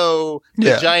I know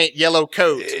the giant yellow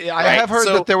coat. I have heard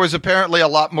that there was apparently a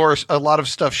lot of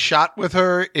stuff shot with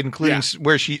her, including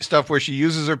where she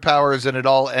uses her powers, and it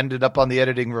all ended up on the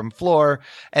editing room floor.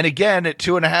 And again, at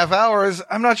 2.5 hours,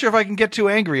 I'm not sure if I can get too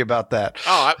angry about that.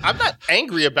 Oh, I'm not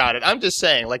angry about it. I'm just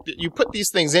saying, like, you put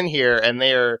these things in here, and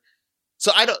they're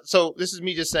so this is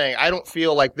me just saying, I don't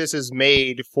feel like this is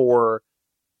made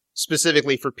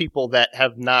specifically for people that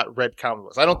have not read comic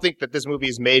books. I don't think that this movie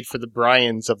is made for the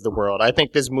Bryans of the world. I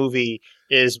think this movie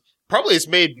is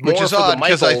made more for the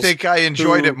Michaels. Because I think I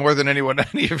enjoyed it more than any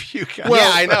of you guys.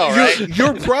 Well, I know, right?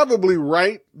 You're probably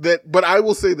right but I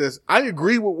will say this. I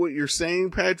agree with what you're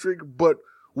saying, Patrick, but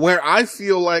where I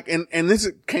feel like, and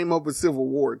this came up with Civil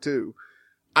War too,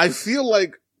 I feel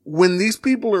like when these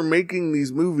people are making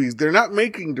these movies, they're not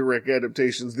making direct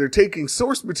adaptations. They're taking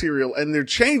source material and they're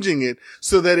changing it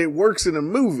so that it works in a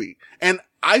movie. And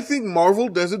I think Marvel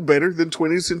does it better than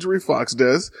 20th Century Fox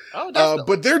does. Oh, definitely.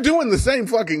 But they're doing the same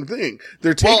fucking thing.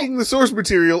 They're taking the source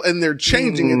material and they're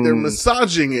changing it. They're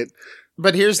massaging it.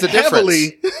 But here's the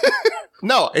heavily. difference.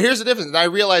 No, here's the difference. And I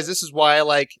realize this is why I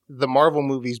like the Marvel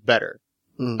movies better.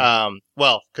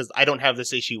 Because I don't have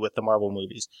this issue with the Marvel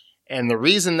movies. And the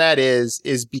reason that is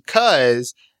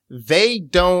because they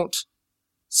don't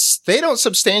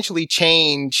substantially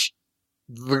change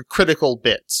the critical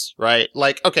bits, right?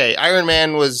 Like, okay, Iron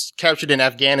Man was captured in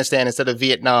Afghanistan instead of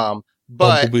Vietnam,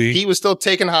 but he was still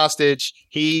taken hostage.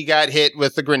 He got hit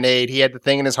with a grenade. He had the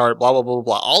thing in his heart, blah, blah, blah,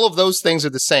 blah. All of those things are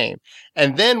the same.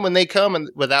 And then when they come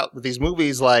with these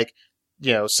movies like,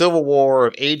 Civil War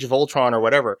or Age of Ultron or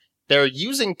whatever, they're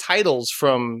using titles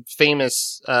from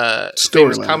famous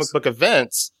comic book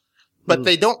events, but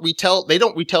they don't retell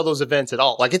those events at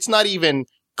all. Like, it's not even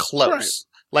close. Right.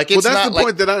 Like, it's that's not the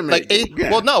point that I'm making.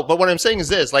 Well, no, but what I'm saying is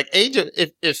this: like,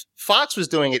 if Fox was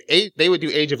doing it, they would do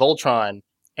Age of Ultron,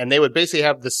 and they would basically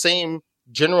have the same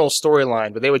general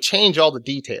storyline, but they would change all the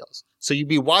details. So you'd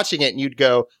be watching it and you'd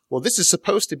go, "Well, this is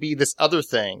supposed to be this other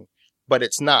thing, but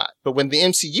it's not." But when the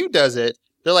MCU does it,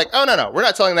 they're like, "Oh, no, we're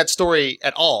not telling that story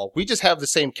at all. We just have the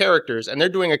same characters, and they're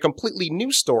doing a completely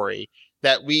new story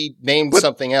that we named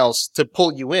something else to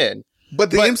pull you in."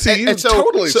 But the MCU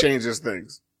totally changes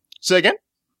things. Say again?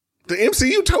 The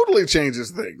MCU totally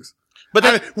changes things.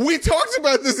 But we talked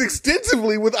about this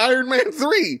extensively with Iron Man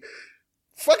 3.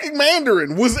 Fucking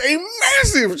Mandarin was a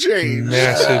massive change.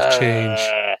 Massive change.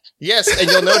 Yes, and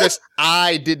you'll notice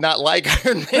I did not like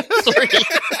Iron Man 3.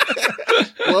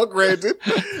 Well, granted.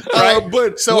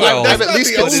 But so I'm at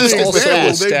least consistent with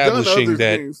establishing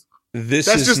that this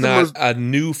is not a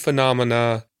new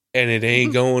phenomena and it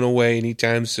ain't going away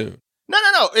anytime soon.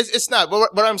 No, it's not.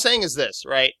 But what I'm saying is this,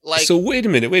 right? Like, so wait a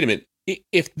minute.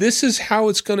 If this is how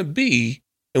it's going to be,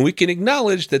 and we can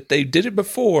acknowledge that they did it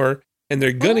before, and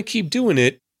they're going to keep doing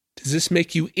it, does this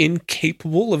make you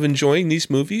incapable of enjoying these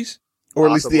movies? Or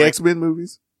at least the Possibly. X-Men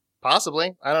movies?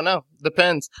 Possibly. I don't know.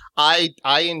 Depends. I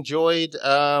enjoyed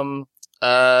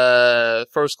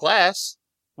First Class.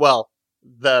 Well,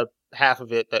 the half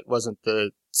of it that wasn't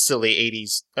the silly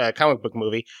 80s comic book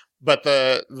movie, but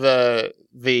the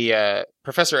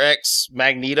Professor X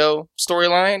Magneto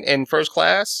storyline in First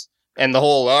Class and the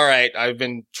whole, all right, I've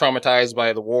been traumatized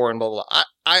by the war and blah, blah, blah.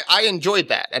 I enjoyed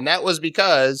that. And that was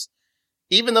because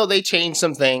even though they changed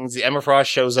some things, Emma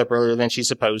Frost shows up earlier than she's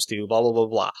supposed to, blah, blah, blah,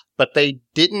 blah. But they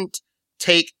didn't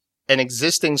take an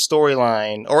existing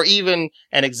storyline or even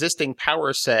an existing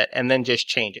power set and then just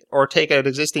change it. Or take an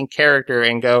existing character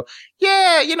and go,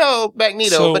 yeah,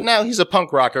 Magneto, but now he's a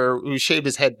punk rocker who shaved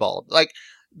his head bald. Like,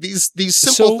 these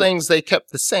simple things they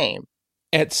kept the same.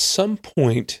 At some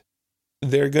point,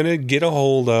 they're going to get a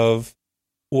hold of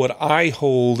what I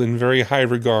hold in very high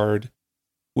regard,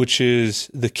 which is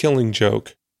the Killing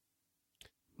Joke.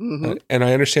 Mm-hmm. And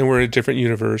I understand we're in a different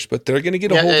universe, but they're going to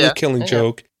get a hold of the Killing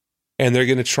Joke, and they're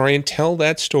going to try and tell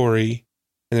that story,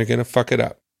 and they're going to fuck it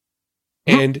up.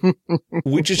 And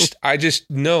I just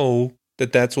know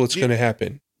that that's what's going to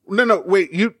happen. No,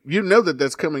 wait, you know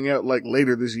that's coming out like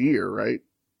later this year, right?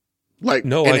 Like,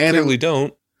 no, I clearly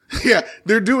don't. Yeah,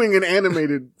 they're doing an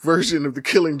animated version of the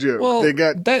Killing Joke. Well, they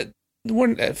got that.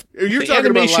 You're the talking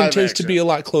animation about live tends action. to be a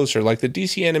lot closer. Like the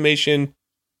DC animation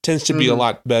tends to be a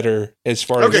lot better as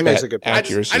far as that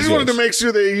accuracy I just wanted goes. to make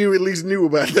sure that you at least knew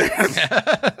about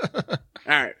that.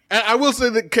 All right. I will say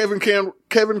that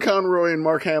Kevin Conroy and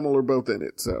Mark Hamill are both in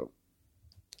it. So,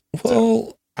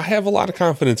 well, I have a lot of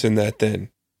confidence in that. Then,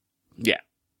 yeah.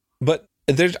 But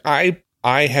I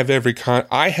have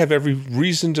every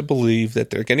reason to believe that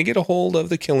they're going to get a hold of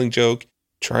the Killing Joke,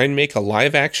 try and make a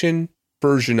live action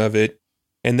version of it,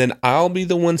 and then I'll be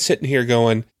the one sitting here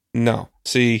going, no.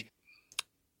 See,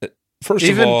 first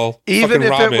of all, even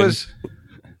if Robin, it was,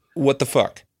 what the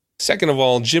fuck? Second of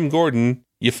all, Jim Gordon,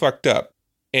 you fucked up.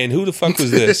 And who the fuck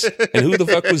was this? And who the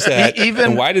fuck was that?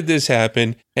 And why did this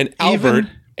happen? And Albert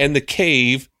and the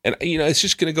cave, and it's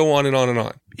just going to go on and on and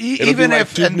on. It'll be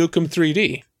like Duke Nukem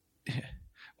 3D.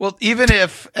 Well, even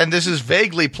if, and this is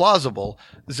vaguely plausible,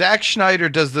 Zack Snyder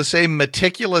does the same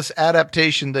meticulous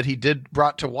adaptation that he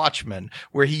brought to Watchmen,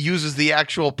 where he uses the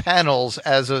actual panels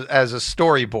as a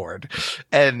storyboard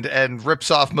and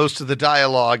rips off most of the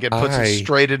dialogue and puts it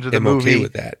straight into the movie. Okay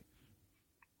with that.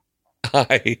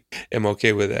 I am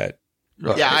okay with that.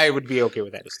 Yeah, I would be okay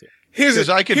with that too. Because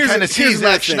I could kind of see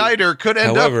Zack Schneider could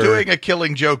end up doing a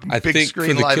Killing Joke big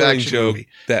screen live action movie.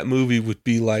 That movie would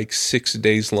be like 6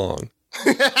 days long.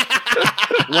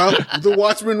 Well, The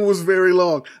Watchmen was very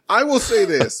long. I will say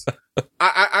this.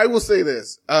 I will say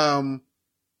this.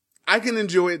 I can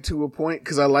enjoy it to a point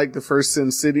because I like the first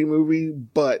Sin City movie,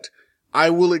 but I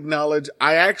will acknowledge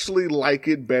I actually like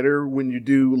it better when you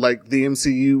do like the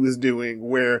MCU is doing,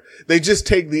 where they just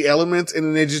take the elements and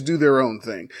then they just do their own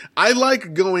thing. I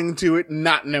like going to it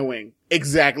not knowing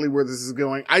exactly where this is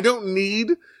going. I don't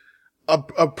need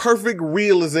a perfect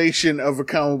realization of a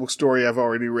comic book story I've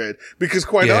already read. Because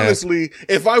quite honestly,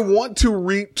 if I want to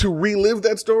relive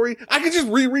that story, I can just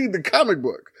reread the comic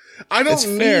book. I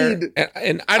don't need,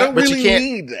 and I don't really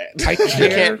need that. I You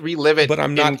can't relive it, but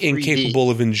I'm not in 3D.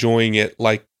 incapable of enjoying it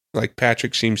like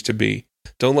Patrick seems to be.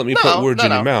 Don't let me put words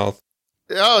in your mouth.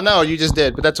 Oh no, you just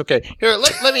did, but that's okay. Here,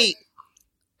 let me,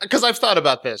 because I've thought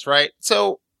about this, right?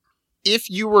 So, if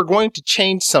you were going to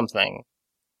change something,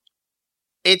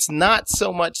 it's not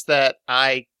so much that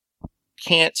I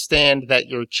can't stand that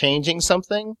you're changing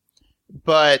something,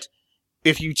 but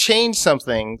if you change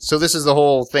something, so this is the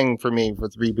whole thing for me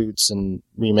with reboots and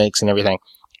remakes and everything,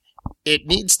 it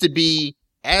needs to be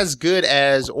as good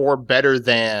as or better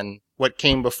than what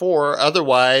came before.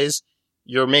 Otherwise,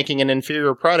 you're making an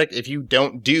inferior product if you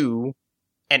don't do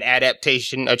an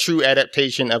adaptation, a true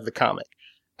adaptation of the comic.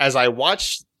 As I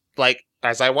watch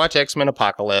X-Men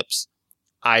Apocalypse,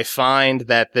 I find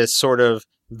that this sort of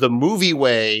the movie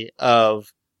way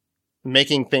of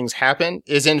making things happen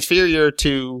is inferior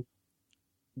to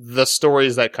the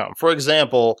stories that come. For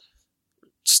example,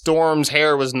 Storm's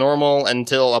hair was normal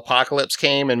until Apocalypse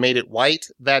came and made it white.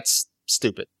 That's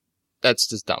stupid. That's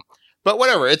just dumb. But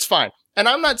whatever, it's fine. And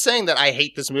I'm not saying that I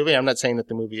hate this movie. I'm not saying that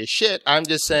the movie is shit. I'm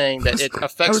just saying that it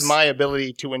affects my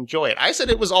ability to enjoy it. I said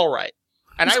it was all right.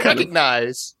 And I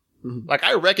recognize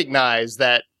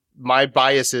that my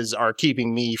biases are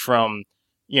keeping me from,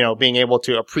 being able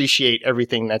to appreciate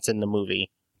everything that's in the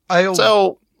movie.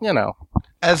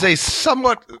 as a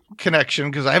somewhat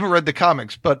connection, because I haven't read the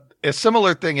comics, but a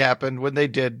similar thing happened when they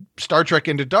did Star Trek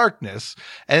Into Darkness,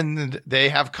 and they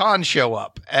have Khan show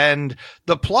up, and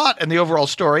the plot and the overall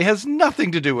story has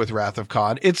nothing to do with Wrath of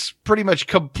Khan. It's pretty much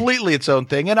completely its own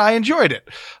thing, and I enjoyed it.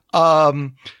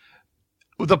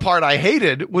 The part I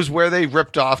hated was where they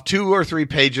ripped off 2 or 3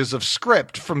 pages of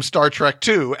script from Star Trek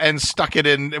 2 and stuck it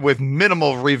in with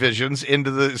minimal revisions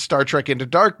into the Star Trek Into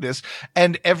Darkness.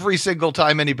 And every single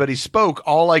time anybody spoke,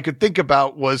 all I could think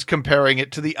about was comparing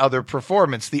it to the other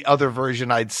performance, the other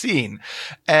version I'd seen.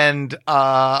 And,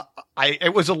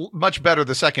 it was much better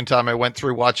the second time I went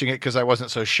through watching it because I wasn't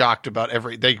so shocked about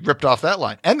they ripped off that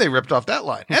line and they ripped off that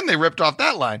line and they ripped off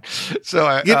that line. So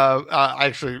I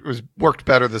actually worked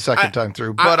better the second time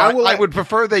through, but I would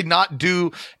prefer they not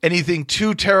do anything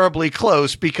too terribly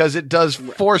close because it does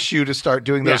force you to start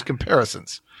doing those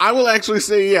comparisons. I will actually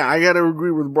say, I got to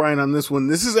agree with Brian on this one.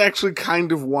 This is actually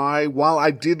kind of why, while I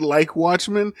did like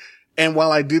Watchmen, and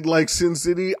while I did like Sin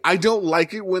City, I don't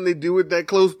like it when they do it that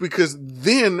close because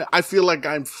then I feel like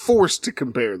I'm forced to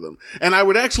compare them. And I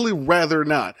would actually rather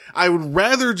not. I would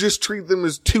rather just treat them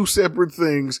as 2 separate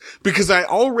things because I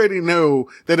already know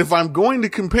that if I'm going to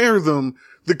compare them,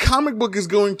 the comic book is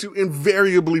going to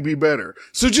invariably be better.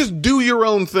 So just do your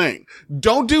own thing.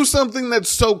 Don't do something that's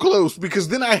so close because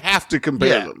then I have to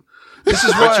compare them. This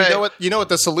is what you know what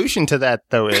the solution to that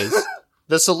though is?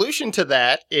 The solution to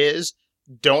that is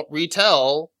don't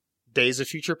retell Days of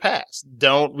Future Past.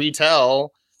 Don't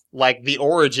retell like the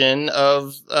origin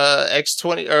of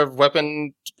X-20 or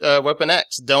Weapon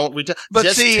X. Don't retell. But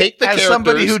just see, take the as characters.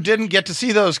 Somebody who didn't get to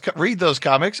see read those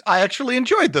comics, I actually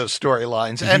enjoyed those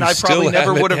storylines, and I probably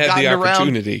never would have gotten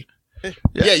around.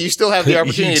 Yeah, you still have the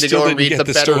opportunity to go and read the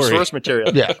better source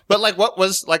material. Yeah, but like, what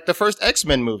was like the first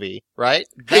X-Men movie, right?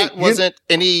 That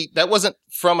wasn't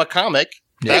from a comic.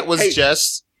 Yeah. That was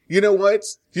just. You know what?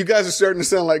 You guys are starting to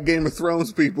sound like Game of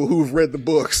Thrones people who've read the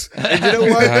books. And you know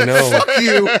what? I know. Fuck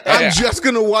you. I'm just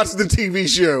going to watch the TV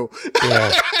show.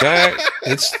 Yeah,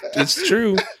 it's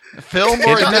true. Film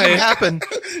or it didn't happen.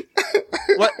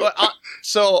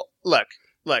 So look,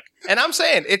 and I'm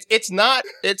saying it's not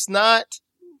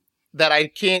that I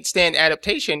can't stand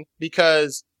adaptation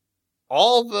because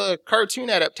all the cartoon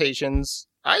adaptations,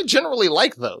 I generally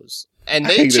like those. And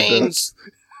they changed.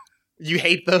 You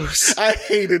hate those? I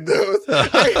hated those.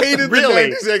 I hated the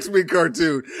 90s X-Men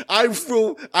cartoon. I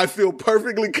feel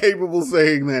perfectly capable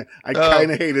saying that. I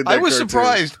kind of hated that I was cartoon.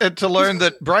 surprised to learn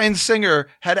that Bryan Singer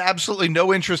had absolutely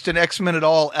no interest in X-Men at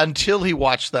all until he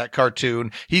watched that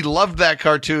cartoon. He loved that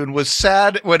cartoon, was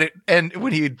sad when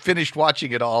he had finished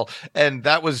watching it all, and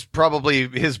that was probably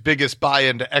his biggest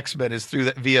buy-in to X-Men is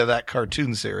via that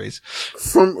cartoon series.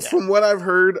 From what I've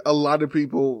heard, a lot of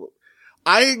people...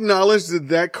 I acknowledge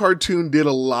that cartoon did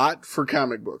a lot for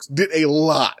comic books.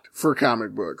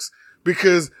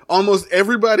 Because almost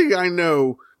everybody I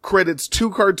know credits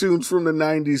 2 cartoons from the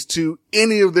 90s to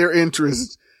any of their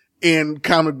interest in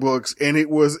comic books, and it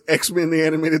was X-Men the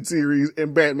Animated Series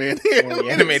and Batman the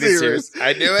Animated Series.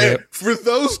 I knew it. For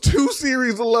those 2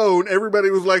 series alone,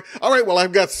 everybody was like, all right, well,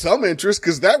 I've got some interest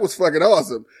because that was fucking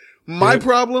awesome. My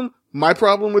problem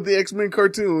with the X-Men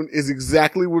cartoon is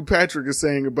exactly what Patrick is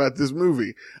saying about this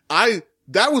movie.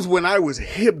 That was when I was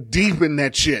hip deep in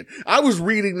that shit. I was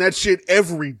reading that shit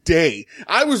every day.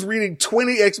 I was reading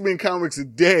 20 X-Men comics a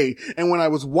day. And when I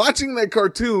was watching that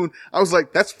cartoon, I was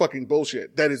like, that's fucking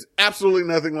bullshit. That is absolutely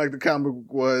nothing like the comic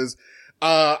book was.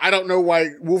 I don't know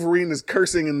why Wolverine is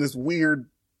cursing in this weird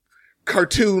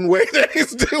cartoon way that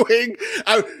he's doing.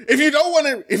 If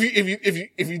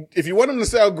you want him to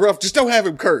sound gruff, just don't have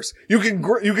him curse. You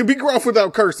can be gruff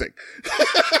without cursing.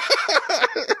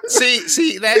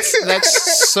 See,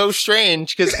 that's so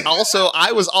strange because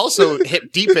I was also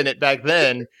hip deep in it back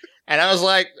then. And I was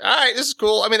like, all right, this is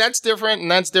cool. I mean, that's different and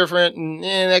that's different and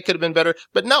that could have been better.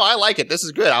 But no, I like it. This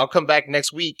is good. I'll come back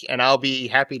next week and I'll be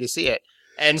happy to see it.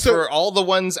 And for all the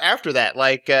ones after that,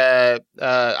 like,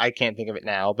 I can't think of it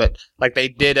now, but like they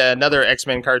did another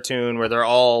X-Men cartoon where they're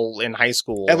all in high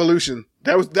school. Evolution.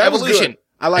 That was good.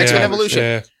 I like X-Men Evolution.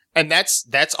 Yeah. And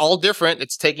that's all different.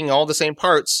 It's taking all the same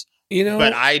parts.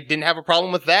 But I didn't have a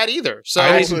problem with that either. So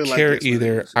I didn't care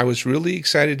either. I was really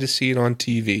excited to see it on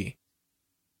TV.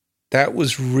 That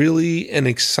was really an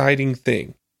exciting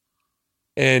thing.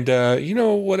 And,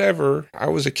 whatever. I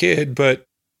was a kid, but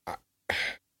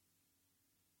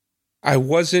I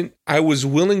was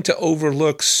willing to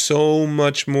overlook so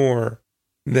much more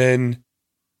than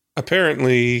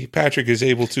apparently Patrick is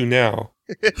able to now.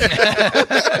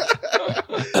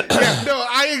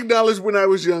 I acknowledge when I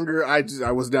was younger, I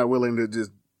was not willing to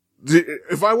just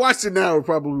If I watched it now, it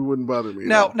probably wouldn't bother me.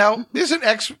 Now,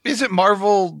 isn't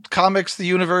Marvel Comics the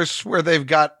universe where they've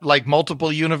got like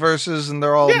multiple universes and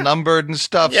they're all numbered and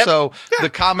stuff? Yep. So the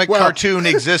cartoon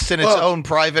exists in its own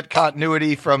private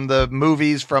continuity from the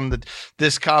movies, from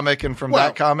this comic and from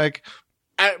that comic.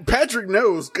 Patrick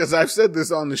knows because I've said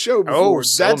this on the show before. Oh,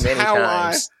 so many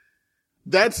times.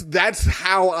 That's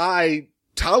how I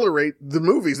tolerate the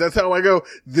movies. That's how I go,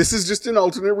 this is just an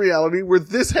alternate reality where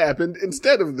this happened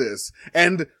instead of this.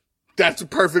 And that's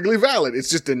perfectly valid. It's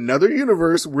just another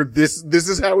universe where this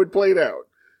is how it played out.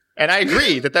 And I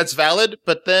agree that that's valid,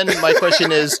 but then my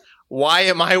question is, why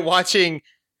am I watching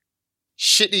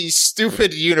shitty,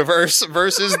 stupid universe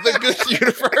versus the good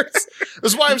universe?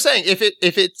 That's why I'm saying, if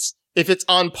it's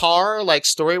on par, like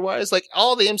story-wise, like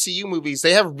all the MCU movies,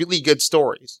 they have really good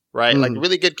stories, right? Like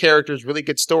really good characters, really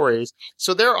good stories.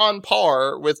 So they're on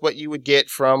par with what you would get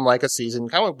from like a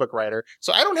seasoned comic book writer.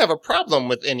 So I don't have a problem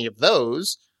with any of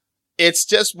those. It's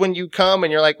just when you come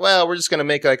and you're like, well, we're just going to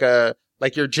make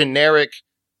like your generic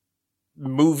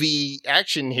movie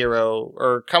action hero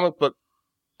or comic book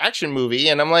action movie.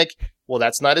 And I'm like, well,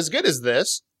 that's not as good as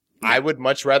this. I would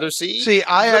much rather see.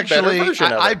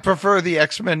 I prefer the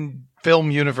X-Men film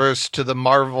universe to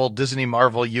the Disney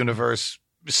Marvel universe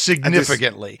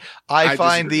significantly. I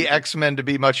find the X-Men to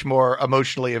be much more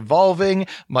emotionally evolving,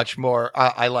 much more,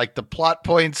 I like the plot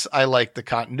points. I like the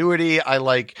continuity. I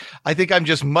think I'm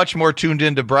just much more tuned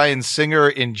into Bryan Singer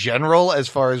in general, as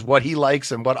far as what he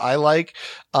likes and what I like.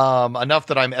 Enough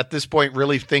that I'm at this point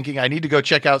really thinking I need to go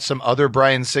check out some other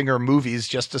Bryan Singer movies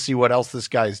just to see what else this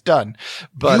guy's done.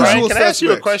 But Brian, can I ask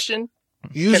you a question?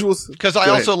 Because I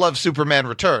also love Superman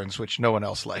Returns, which no one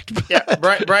else liked. Yeah,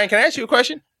 Brian, can I ask you a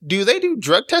question? Do they do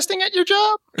drug testing at your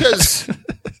job? Because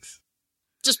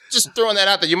just throwing that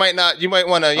out there, you might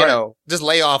want to, just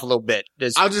lay off a little bit.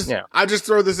 I'll just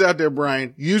throw this out there,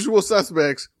 Brian. Usual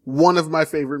Suspects, one of my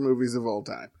favorite movies of all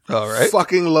time. All right,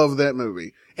 fucking love that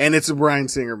movie, and it's a Bryan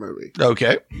Singer movie.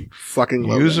 Okay, fucking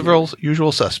love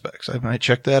Usual Suspects. I might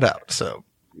check that out. So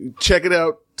check it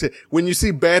out. When you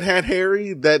see Bad Hat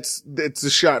Harry, that's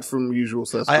a shot from Usual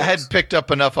Suspects. I had picked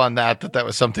up enough on that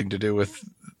was something to do with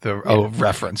the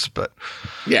reference, but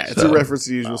it's a reference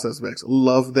to Usual Suspects.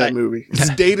 Love that movie. It's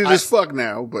dated as fuck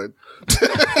now, but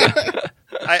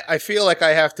I feel like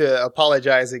I have to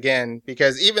apologize again,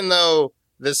 because even though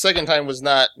the second time was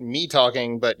not me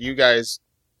talking, but you guys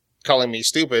calling me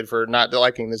stupid for not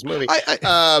liking this movie.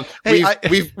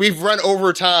 We've run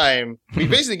over time. We've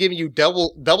basically given you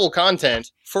double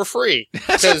content for free,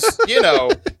 because this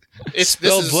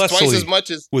is twice as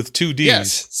much as with 2 D's.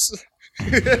 Yes.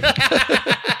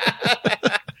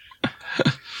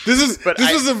 This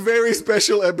is a very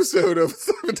special episode of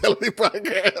the Fidelity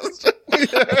Podcast.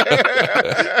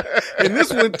 In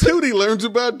this one, Tootie learns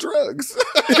about drugs.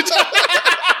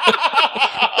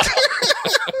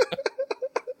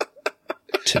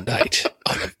 Tonight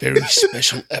on a very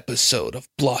special episode of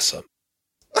Blossom.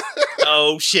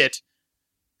 Oh shit!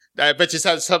 I bet you this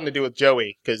has something to do with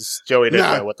Joey, because Joey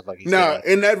doesn't know what the fuck he's doing.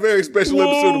 In that very special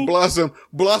episode of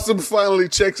Blossom finally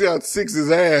checks out Six's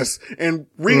ass and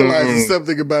realizes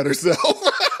something about herself.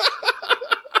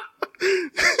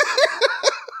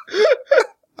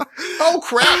 Oh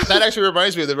crap! That actually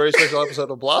reminds me of the very special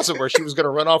episode of Blossom where she was going to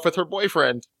run off with her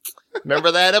boyfriend.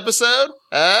 Remember that episode?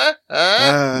 Anyway.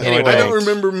 I don't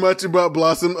remember much about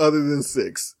Blossom other than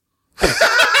Six.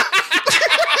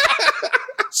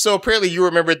 So apparently you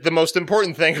remembered the most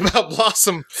important thing about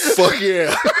Blossom. Fuck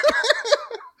yeah.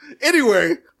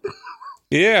 Anyway.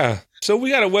 Yeah. So we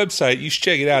got a website. You should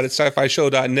check it out at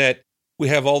sci-fi-show.net. We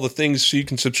have all the things so you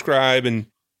can subscribe and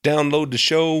download the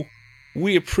show.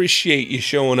 We appreciate you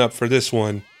showing up for this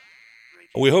one.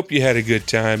 We hope you had a good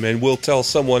time, and we'll tell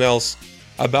someone else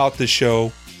about the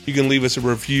show. You can leave us a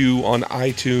review on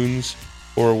iTunes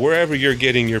or wherever you're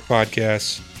getting your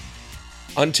podcasts.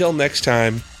 Until next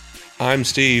time, I'm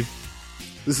Steve.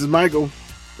 This is Michael.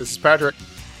 This is Patrick.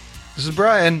 This is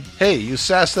Brian. Hey, you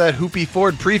sass that Hoopy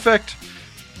Ford prefect?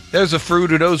 There's a fruit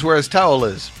who knows where his towel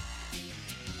is.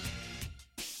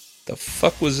 The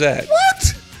fuck was that?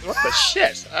 What? What the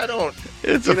shit? I don't...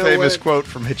 It's a famous quote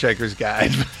from Hitchhiker's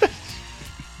Guide.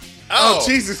 Oh,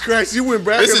 Jesus Christ, you went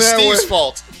back this on is that Steve's one.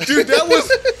 fault. Dude, that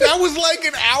was like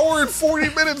an hour and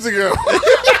 40 minutes ago.